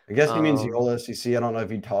 I guess he means the um, whole SEC. I don't know if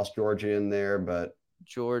he tossed Georgia in there, but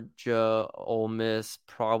Georgia, Ole Miss,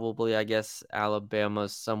 probably. I guess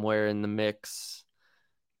Alabama's somewhere in the mix.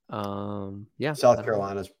 Yeah, I South don't know.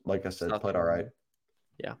 Carolina's, like I said, South played all Carolina.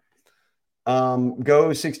 right. Yeah,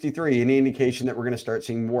 Go 63. Any indication that we're going to start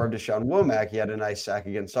seeing more of Deshaun Womack? He had a nice sack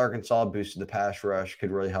against Arkansas, boosted the pass rush,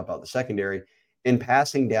 could really help out the secondary. In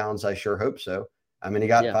passing downs, I sure hope so. I mean, he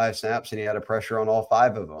got yeah, 5 snaps and he had a pressure on all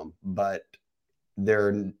 5 of them, but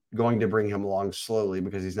they're going to bring him along slowly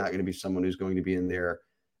because he's not going to be someone who's going to be in there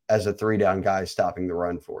as a 3 down guy stopping the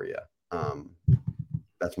run for you.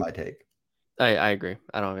 That's my take. I agree.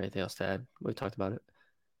 I don't have anything else to add. We talked about it.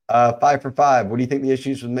 5 for 5. What do you think the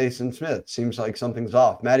issues with Mason Smith? Seems like something's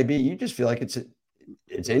off. Matty B, you just feel like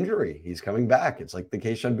it's injury. He's coming back. It's like the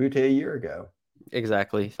Keishon Butte a year ago.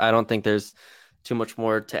 Exactly. I don't think there's too much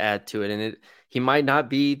more to add to it, and he might not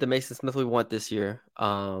be the Mason Smith we want this year.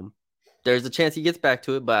 There's a chance he gets back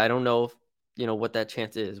to it, but I don't know if, what that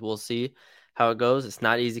chance is. We'll see how it goes. It's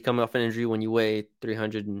not easy coming off an injury when you weigh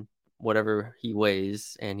 300 and whatever he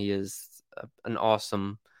weighs, and he is an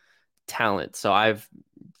awesome talent. So I've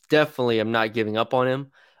definitely am not giving up on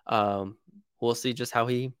him. We'll see just how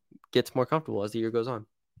he gets more comfortable as the year goes on.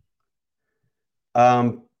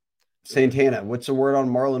 Um, Santana, what's the word on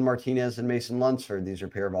Marlon Martinez and Mason Lunsford? These are a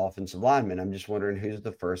pair of offensive linemen. I'm just wondering who's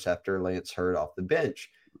the first after Lance Hurd off the bench.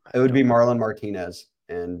 I It would be don't know. Marlon Martinez,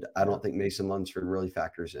 and I Yeah. don't think Mason Lunsford really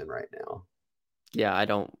factors in right now. Yeah, I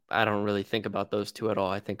don't really think about those two at all.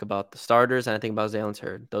 I think about the starters and I think about Zalen's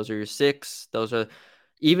Hurd. Those are your six. Those are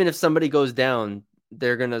even if somebody goes down,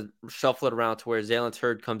 they're gonna shuffle it around to where Zalen's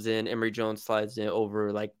Hurd comes in, Emory Jones slides in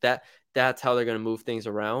over like that. That's how they're gonna move things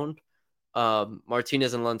around.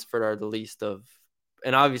 Martinez and Lunsford are the least of,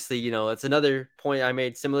 and obviously, it's another point I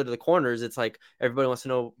made similar to the corners. It's like everybody wants to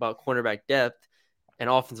know about cornerback depth and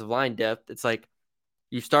offensive line depth. It's like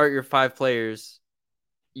you start your 5 players,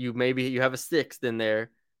 you have a sixth in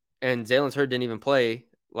there, and Zalen's Hurd didn't even play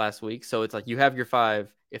last week, so it's like you have your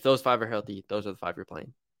 5. If those 5 are healthy, those are the 5 you're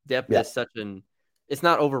playing. Depth Yeah. is it's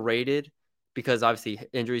not overrated because obviously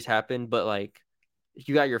injuries happen, but like if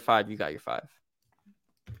you got your 5, you got your 5.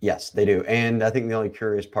 Yes, they do. And I think the only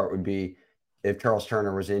curious part would be if Charles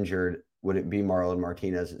Turner was injured, would it be Marlon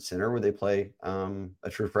Martinez at center? Would they play a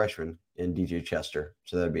true freshman in DJ Chester?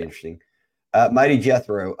 So that'd be Yeah. interesting. Mighty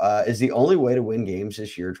Jethro, is the only way to win games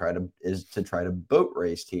this year to try to boat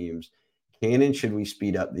race teams. Can and should we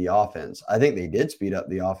speed up the offense? I think they did speed up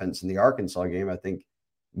the offense in the Arkansas game. I think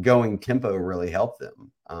going tempo really helped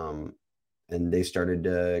them. And they started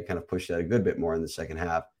to kind of push that a good bit more in the second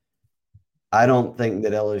half. I don't think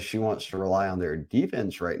that LSU wants to rely on their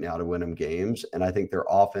defense right now to win them games. And I think their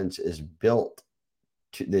offense is built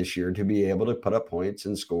this year to be able to put up points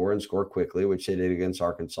and score quickly, which they did against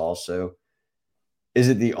Arkansas. So is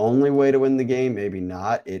it the only way to win the game? Maybe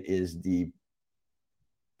not. It is the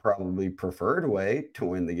probably preferred way to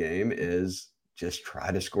win the game is just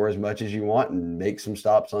try to score as much as you want and make some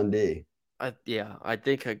stops on D. I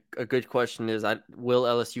think a good question is, will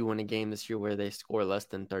LSU win a game this year where they score less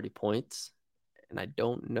than 30 points? And I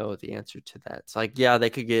don't know the answer to that. It's like, yeah, they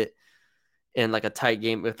could get in like a tight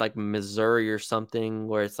game with like Missouri or something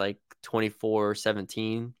where it's like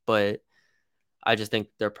 24-17, but I just think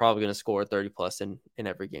they're probably going to score 30 plus in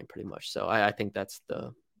every game pretty much. So I think that's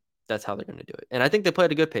how they're going to do it. And I think they play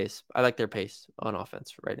at a good pace. I like their pace on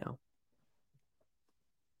offense right now.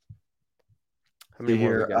 How many See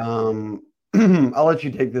more we here. got here? I'll let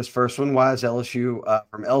you take this first one. Why is LSU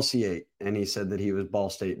from LC8? And he said that he was Ball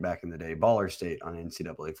State back in the day, Baller State on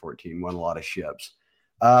NCAA 14, won a lot of ships.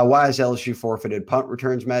 Why is LSU forfeited punt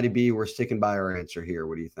returns, Matty B? We're sticking by our answer here.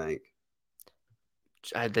 What do you think?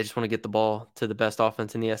 They just want to get the ball to the best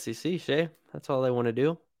offense in the SEC, Shay. That's all they want to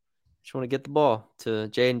do. Just want to get the ball to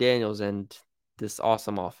Jaden Daniels and this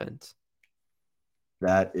awesome offense.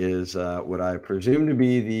 That is what I presume to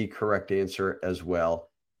be the correct answer as well.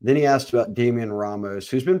 Then he asked about Damian Ramos,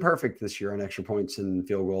 who's been perfect this year on extra points and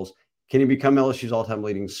field goals. Can he become LSU's all-time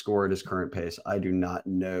leading scorer at his current pace? I do not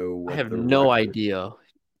know I what have the no record. idea.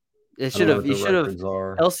 It I don't should know have what you the should have records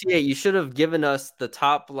are. LCA, you should have given us the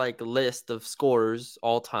top like list of scorers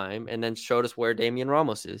all time and then showed us where Damian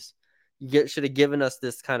Ramos is. Should have given us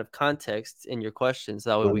this kind of context in your questions.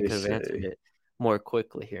 That way Let we me could have answered see. it more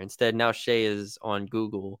quickly here. Instead, now Shay is on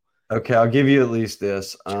Google Okay, I'll give you at least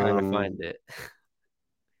this. trying to find it.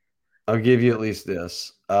 I'll give you at least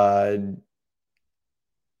this. Let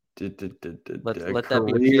that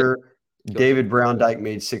be a P. Career. Go ahead. David Brown Dyke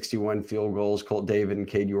made 61 field goals. Colt David and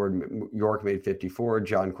Cade York made 54.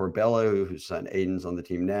 John Corbello, whose son Aiden's on the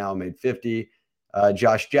team now, made 50.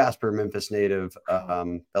 Josh Jasper, Memphis native,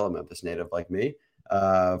 fellow Memphis native like me,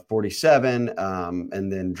 47.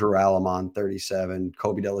 And then Drew Alamon, 37.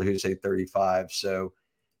 Colby Delahousse, 35. So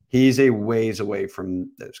he's a ways away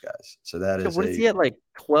from those guys. So that So is what is a he at, like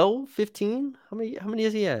 12, 15? How many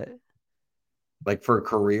is he at? like for a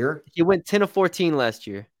career. He went 10 of 14 last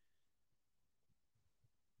year.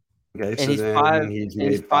 Okay, And so he's then five he's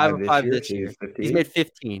and he's made five five of this five year, this so he's year. He's 15. made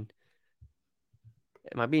 15.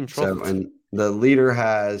 Am I being So trolled? and the leader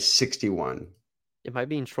has 61. Am I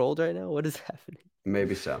being trolled right now? What is happening?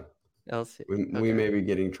 Maybe so. LC. We Okay. may be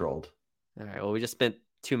getting trolled. All right. Well, we just spent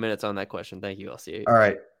 2 minutes on that question. Thank you, LC. All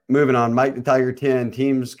right, moving on. Mike the Tiger 10.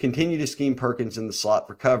 Teams continue to scheme Perkins in the slot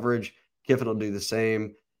for coverage. Kiffin will do the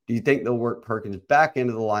same. Do you think they'll work Perkins back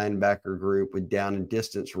into the linebacker group with down and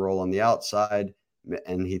distance role on the outside?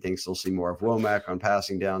 And he thinks they'll see more of Womack on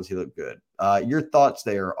passing downs. He looked good. Your thoughts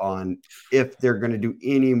there on if they're going to do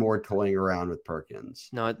any more toying around with Perkins?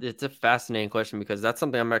 No, it's a fascinating question because that's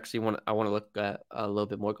something I want to look at a little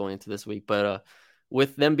bit more going into this week. But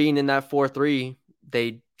with them being in that 4-3,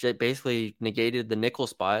 they basically negated the nickel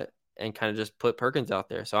spot and kind of just put Perkins out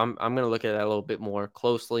there. So I'm going to look at that a little bit more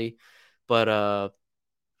closely. But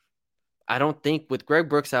I don't think with Greg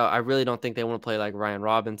Brooks out, I really don't think they want to play like Ryan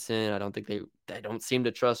Robinson. I don't think they don't seem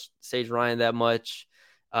to trust Sage Ryan that much.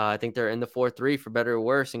 I think they're in the 4-3 for better or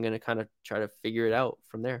worse and going to kind of try to figure it out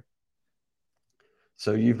from there.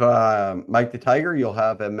 So you've Mike the Tiger. You'll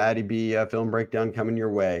have a Matty B film breakdown coming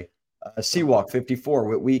your way. Seawalk 54.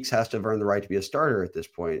 Whit Weeks has to have earned the right to be a starter at this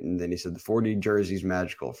point. And then he said the 40 jersey is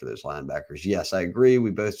magical for those linebackers. Yes, I agree.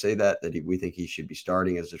 We both say that we think he should be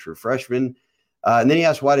starting as a true freshman. And then he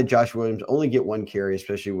asked, why did Josh Williams only get one carry,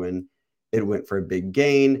 especially when it went for a big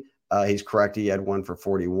gain? He's correct. He had one for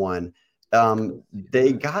 41.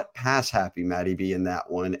 They got pass happy, Matty B, in that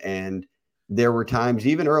one. And there were times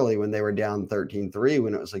even early when they were down 13-3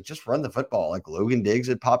 when it was like, just run the football. Like Logan Diggs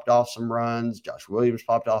had popped off some runs. Josh Williams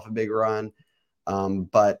popped off a big run.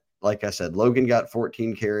 But like I said, Logan got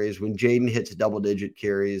 14 carries. When Jaden hits double-digit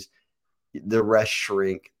carries, the rest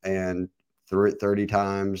shrink and threw it 30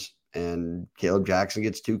 times. And Caleb Jackson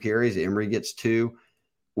gets 2 carries. Emory gets 2.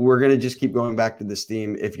 We're going to just keep going back to this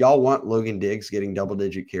theme. If y'all want Logan Diggs getting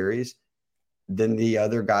double-digit carries, then the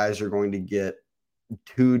other guys are going to get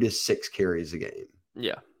 2 to 6 carries a game.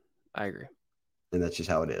 Yeah, I agree. And that's just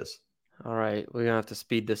how it is. All right, we're gonna have to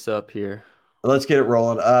speed this up here. Let's get it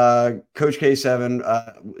rolling. Coach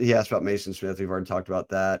K7, he asked about Mason Smith. We've already talked about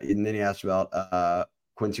that. And then he asked about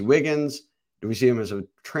Quincy Wiggins. Do we see him as a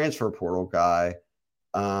transfer portal guy?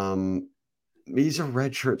 He's a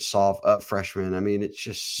redshirt freshman. I mean, it's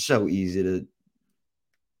just so easy to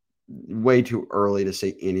way too early to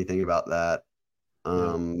say anything about that.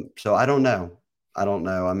 So I don't know. I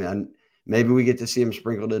mean, maybe we get to see him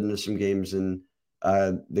sprinkled into some games in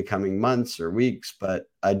the coming months or weeks. But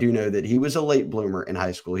I do know that he was a late bloomer in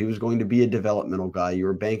high school. He was going to be a developmental guy. You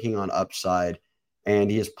were banking on upside,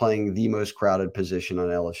 and he is playing the most crowded position on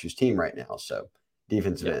LSU's team right now. So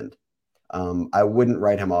defensive Yeah. end. I wouldn't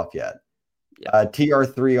write him off yet. Yeah.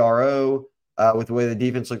 TR3RO, with the way the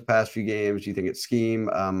defense looked past few games, do you think it's scheme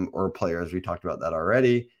or players? We talked about that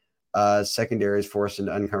already. Secondary is forced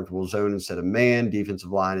into uncomfortable zone instead of man.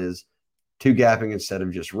 Defensive line is two gapping instead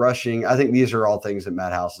of just rushing. I think these are all things that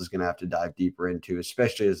Matt House is going to have to dive deeper into,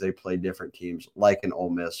 especially as they play different teams like an Ole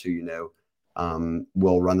Miss, who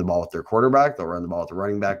will run the ball with their quarterback. They'll run the ball with the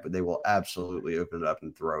running back, but they will absolutely open it up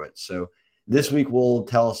and throw it. So this Yeah. week will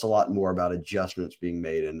tell us a lot more about adjustments being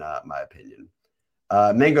made, in my opinion.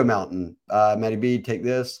 Mango Mountain, Matty B, take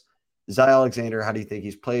this. Zy Alexander, how do you think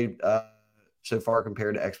he's played so far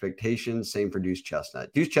compared to expectations? Same for Deuce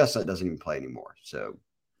Chestnut. Deuce Chestnut doesn't even play anymore. So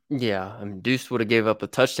Yeah. I mean, Deuce would have gave up a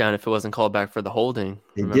touchdown if it wasn't called back for the holding.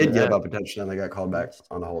 he Remember did give that? up a touchdown. They got called back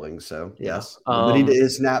on a holding. So Yeah. yes, but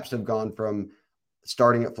his snaps have gone from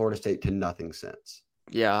starting at Florida State to nothing since.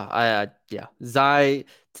 Yeah. Yeah. Zai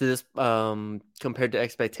to this compared to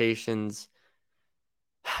expectations,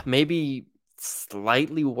 maybe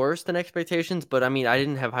slightly worse than expectations, but I mean, I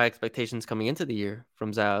didn't have high expectations coming into the year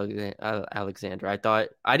from Alexander.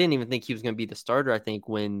 I didn't even think he was going to be the starter. I think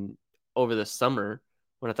when over the summer,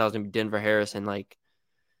 when I thought it was going to be Denver Harris and like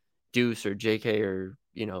Deuce or JK or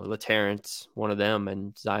LaTerrence, one of them,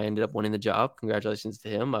 and Zai ended up winning the job. Congratulations to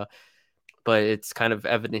him. But it's kind of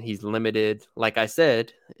evident he's limited. Like I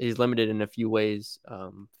said, he's limited in a few ways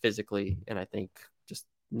physically, and I think just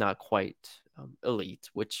not quite elite,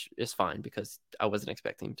 which is fine because I wasn't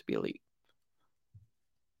expecting him to be elite.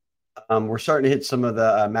 We're starting to hit some of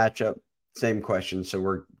the matchup same questions, so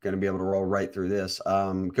we're going to be able to roll right through this.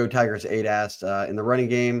 Go Tigers 8 asked in the running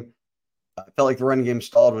game. I felt like the running game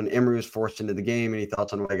stalled when Emory was forced into the game. Any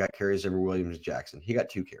thoughts on why he got carries over Williams Jackson? He got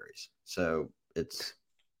 2 carries, so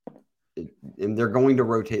and they're going to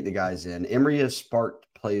rotate the guys in. Emory has sparked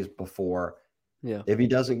plays before. Yeah. If he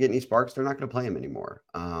doesn't get any sparks, they're not going to play him anymore.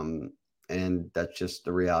 And that's just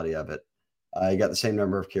the reality of it. He got the same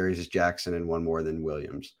number of carries as Jackson and one more than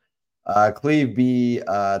Williams. Cleve B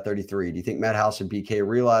 33. Do you think Matt House and BK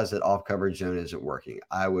realize that off coverage zone isn't working?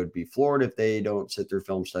 I would be floored if they don't sit through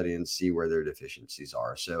film study and see where their deficiencies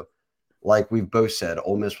are. So, like we've both said,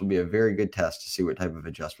 Ole Miss will be a very good test to see what type of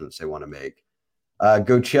adjustments they want to make.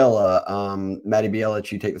 Gochella, Matty B, I'll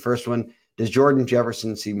let you take the first one. Does Jordan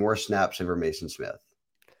Jefferson see more snaps over Mason Smith?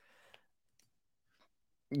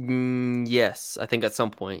 Yes, I think at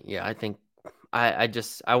some point. Yeah, I think I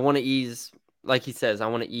want to ease, like he says, I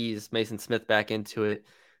want to ease Mason Smith back into it.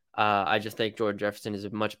 I just think Jordan Jefferson is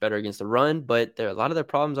much better against the run, but a lot of their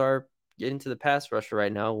problems are getting to the pass rusher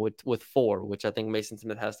right now with 4, which I think Mason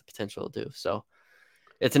Smith has the potential to do. So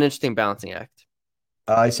it's an interesting balancing act.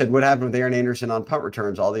 I said, what happened with Aaron Anderson on punt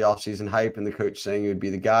returns? All the offseason hype and the coach saying he would be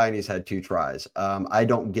the guy, and he's had 2 tries. I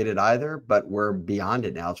don't get it either, but we're beyond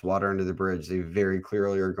it now. It's water under the bridge. They very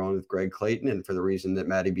clearly are going with Greg Clayton, and for the reason that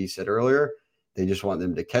Matty B said earlier, they just want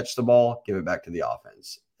them to catch the ball, give it back to the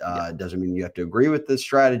offense. Yeah, It doesn't mean you have to agree with this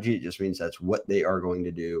strategy. It just means that's what they are going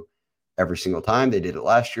to do every single time. They did it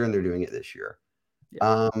last year, and they're doing it this year.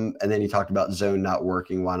 yeah, And then you talked about zone not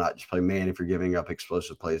working. Why not just play man if you're giving up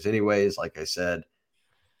explosive plays anyways? Like I said,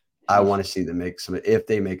 I want to see them make some, if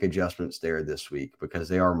they make adjustments there this week, because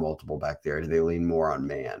they are multiple back there. Do they lean more on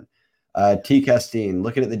man? T. Castine,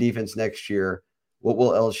 looking at the defense next year, what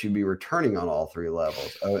will LSU be returning on all 3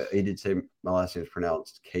 levels? Oh, he did say my last name is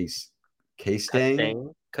pronounced K-Stang.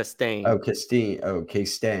 Oh, Castaigne, Castine. Oh,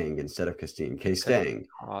 K-Stang instead of Castine. K-Stang.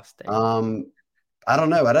 Castaigne. Um, I don't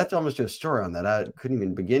know. I'd have to almost do a story on that. I couldn't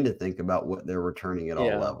even begin to think about what they're returning at all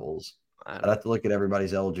Yeah, levels. I I'd don't. have to look at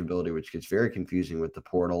everybody's eligibility, which gets very confusing with the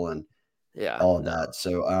portal and Yeah, all of no. that.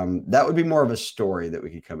 So that would be more of a story that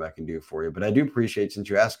we could come back and do for you. But I do appreciate, since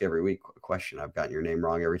you ask every week a question, I've gotten your name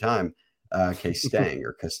wrong every time. K-Stang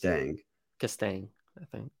or Kastang. Castaigne, I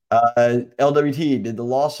think. LWT, do you think the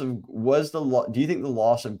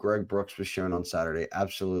loss of Greg Brooks was shown on Saturday?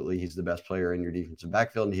 Absolutely. He's the best player in your defensive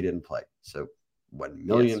backfield, and he didn't play. So 1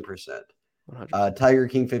 million Yes, percent. 100%. Tiger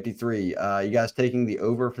King 53. You guys taking the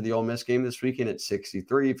over for the Ole Miss game this weekend at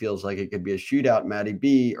 63? Feels like it could be a shootout. Matty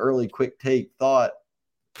B, early quick take thought.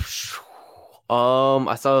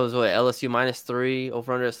 I saw it was what LSU -3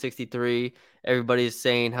 over under 63. Everybody's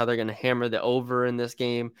saying how they're gonna hammer the over in this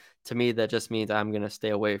game. To me, that just means I'm gonna stay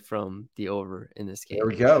away from the over in this There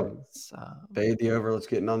we game go. because Fade the over. Let's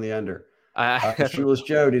get in on the under. I Shoeless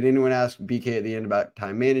Joe, did anyone ask BK at the end about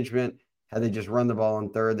time management? Had they just run the ball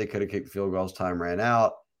on third, they could have kicked field goals. Time ran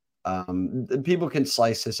out. People can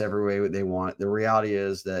slice this every way they want. The reality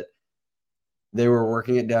is that they were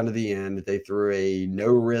working it down to the end. They threw a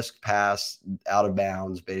no-risk pass out of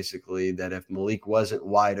bounds, basically, that if Malik wasn't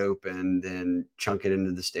wide open, then chunk it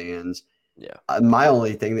into the stands. Yeah. My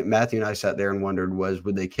only thing that Matthew and I sat there and wondered was,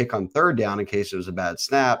 would they kick on third down in case it was a bad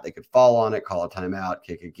snap? They could fall on it, call a timeout,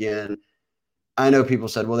 kick again. I know people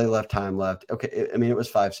said, well, they left time left. Okay. I mean, it was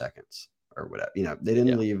 5 seconds or whatever. They didn't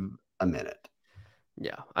Yeah. leave a minute.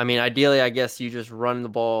 Yeah. I mean, ideally, I guess you just run the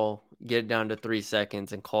ball, get it down to 3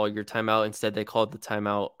 seconds, and call your timeout. Instead, they called the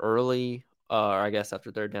timeout early, or I guess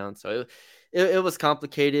after third down. So it was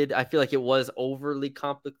complicated. I feel like it was overly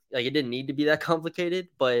complicated. Like, it didn't need to be that complicated,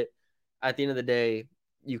 but at the end of the day,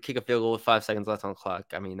 you kick a field goal with 5 seconds left on the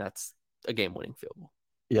clock. I mean, that's a game-winning field goal.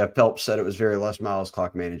 Yeah, Phelps said it was very Les Miles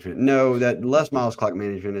clock management. No, that Les Miles clock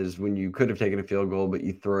management is when you could have taken a field goal, but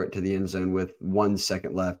you throw it to the end zone with 1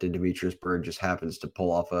 second left, and Demetrius Byrd just happens to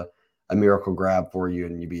pull off a miracle grab for you,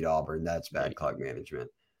 and you beat Auburn. That's bad clock management.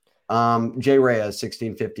 Jay Reyes,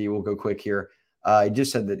 1650. We'll go quick here. He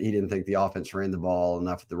just said that he didn't think the offense ran the ball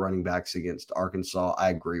enough with the running backs against Arkansas. I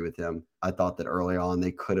agree with him. I thought that early on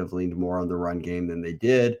they could have leaned more on the run game than they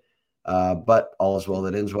did. But all is well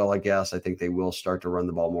that ends well, I guess. I think they will start to run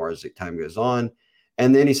the ball more as the time goes on.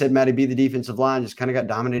 And then he said, Matty B, the defensive line just kind of got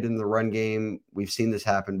dominated in the run game. We've seen this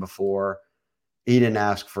happen before. He didn't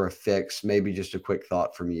ask for a fix. Maybe just a quick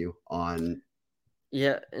thought from you on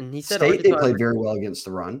Yeah, and he said State. They Arkansas played very well against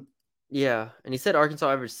the run. Yeah, and he said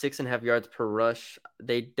Arkansas averaged 6.5 yards per rush.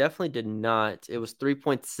 They definitely did not. It was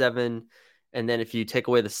 3.7, and then if you take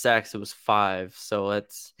away the sacks, it was 5. So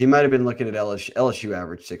that's He might have been looking at LSU. LSU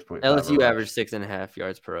averaged 6.5. LSU averaged 6.5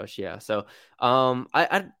 yards per rush. Yeah. So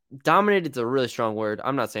I dominated is a really strong word.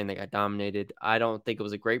 I'm not saying they got dominated. I don't think it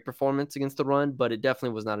was a great performance against the run, but it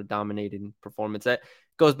definitely was not a dominating performance. That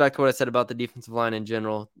goes back to what I said about the defensive line in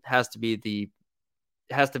general. It has to be elite.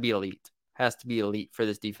 Has to be elite for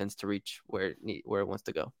this defense to reach where it wants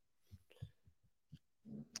to go.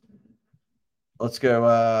 Let's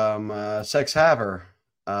go Sex Haver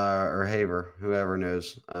or Haver, whoever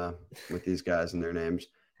knows with these guys and their names.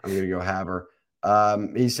 I'm going to go Haver.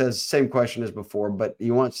 He says same question as before, but he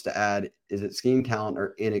wants to add, is it scheme talent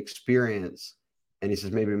or inexperience? And he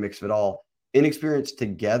says maybe a mix of it all. Inexperience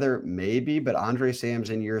together, maybe, but Andre Sam's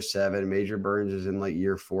in year 7. Major Burns is in like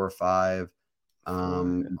year 4 or 5.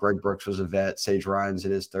 Greg Brooks was a vet. Sage Ryan's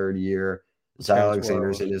in his 3rd year. Zy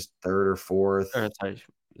Alexander's in his 3rd or 4th.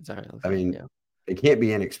 I mean, it can't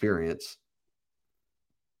be inexperience.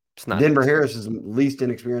 Denver Harris is the least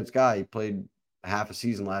inexperienced guy. He played half a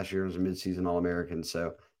season last year and was a midseason All-American.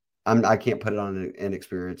 So I can't put it on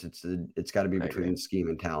inexperience. It's got to be between scheme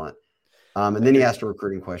and talent. And then he asked a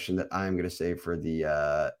recruiting question that I'm going to save for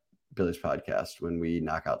the Billy's podcast when we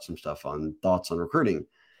knock out some stuff on thoughts on recruiting.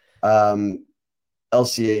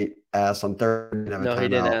 LCA asked on third. No, he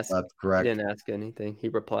didn't ask. Correct. He didn't ask anything. He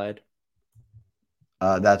replied.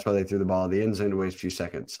 That's why they threw the ball at the end zone to waste a few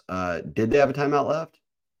seconds. Did they have a timeout left?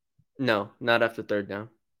 No, not after third down.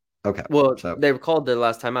 Okay. Well, they called the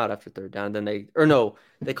last timeout after third down. Then they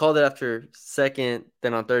called it after second.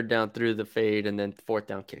 Then on third down, threw the fade, and then fourth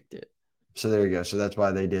down kicked it. So there you go. So that's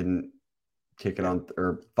why they didn't kick it on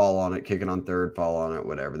or fall on it, kick it on third, fall on it,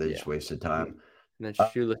 whatever. They just wasted time. And then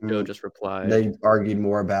Shoeless Joe just replied. They argued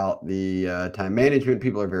more about the time management.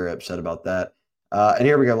 People are very upset about that. And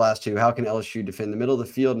here we go, last two. How can LSU defend the middle of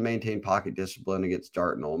the field and maintain pocket discipline against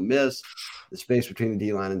Dart and Ole Miss? The space between the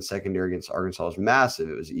D-line and secondary against Arkansas was massive.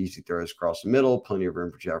 It was easy throws across the middle, plenty of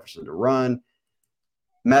room for Jefferson to run.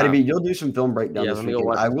 Matty B, you'll do some film breakdown this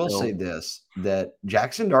weekend. I will say this, that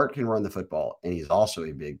Jackson Dart can run the football, and he's also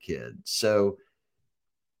a big kid. So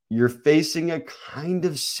you're facing a kind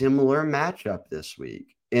of similar matchup this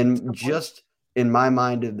week. And just in my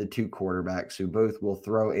mind, of the two quarterbacks who both will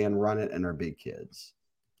throw and run it and are big kids.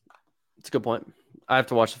 It's a good point. I have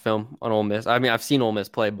to watch the film on Ole Miss. I mean, I've seen Ole Miss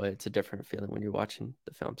play, but it's a different feeling when you're watching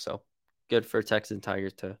the film. So good for Texas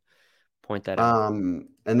Tigers to point that out. And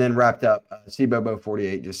then wrapped up,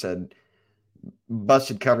 CBobo48 just said,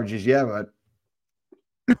 busted coverages, yeah,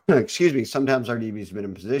 but excuse me, sometimes our DB's been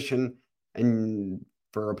in position and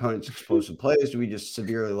for opponents' explosive plays, do we just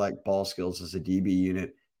severely lack ball skills as a DB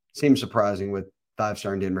unit? Seems surprising with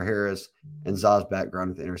 5-star Denver Harris and Zah's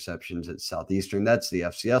background with interceptions at Southeastern. That's the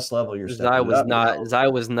FCS level. Zai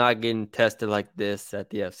was not getting tested like this at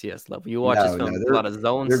the FCS level. You watch this film, a lot of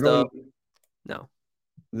zone stuff.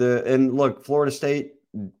 And look, Florida State,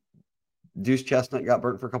 Deuce Chestnut got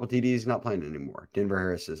burnt for a couple TDs. He's not playing anymore. Denver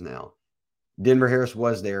Harris is now. Denver Harris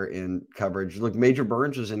was there in coverage. Look, Major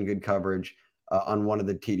Burns was in good coverage. on one of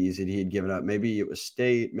the TDs that he had given up. Maybe it was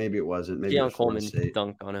State, maybe it wasn't, maybe it Keon was Florida Coleman State.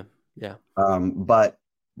 dunked on him. Yeah. But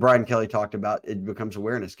Brian Kelly talked about it becomes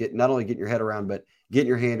awareness. Not only getting your head around, but getting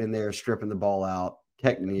your hand in there, stripping the ball out,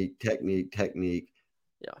 technique.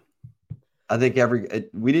 Yeah. I think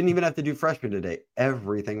we didn't even have to do freshman today.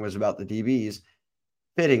 Everything was about the DBs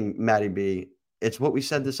fitting Matty B. It's what we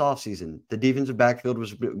said this offseason. The defensive backfield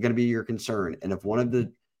was going to be your concern. And if one of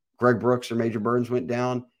the Greg Brooks or Major Burns went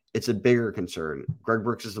down, it's a bigger concern. Greg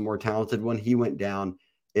Brooks is the more talented one. He went down.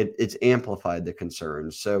 It's amplified the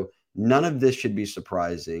concerns. So none of this should be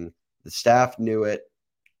surprising. The staff knew it.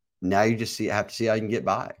 Now you just have to see how you can get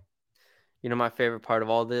by. You know, my favorite part of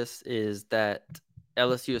all this is that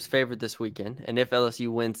LSU is favored this weekend. And if LSU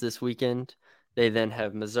wins this weekend, they then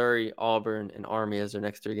have Missouri, Auburn, and Army as their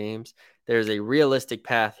next 3 games. There's a realistic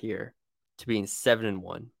path here to being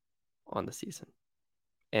 7-1 on the season.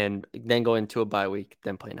 And then go into a bye week,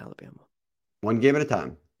 then playing Alabama. One game at a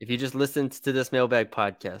time. If you just listened to this Mailbag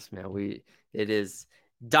podcast, man, it is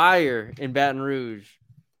dire in Baton Rouge,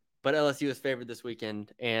 but LSU is favored this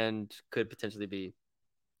weekend and could potentially be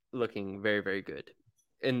looking very, very good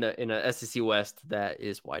in a SEC West that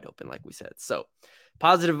is wide open, like we said. So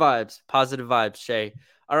positive vibes, Shay.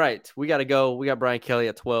 All right, we got to go. We got Brian Kelly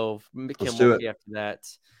at 12. Let's do it. After that.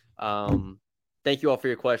 Thank you all for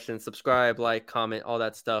your questions. Subscribe, like, comment, all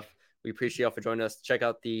that stuff. We appreciate y'all for joining us. Check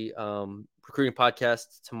out the recruiting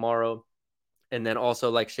podcast tomorrow. And then also,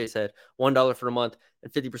 like Shay said, $1 for a month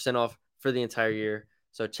and 50% off for the entire year.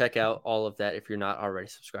 So check out all of that if you're not already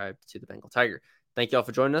subscribed to the Bengal Tiger. Thank you all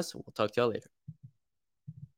for joining us. We'll talk to y'all later.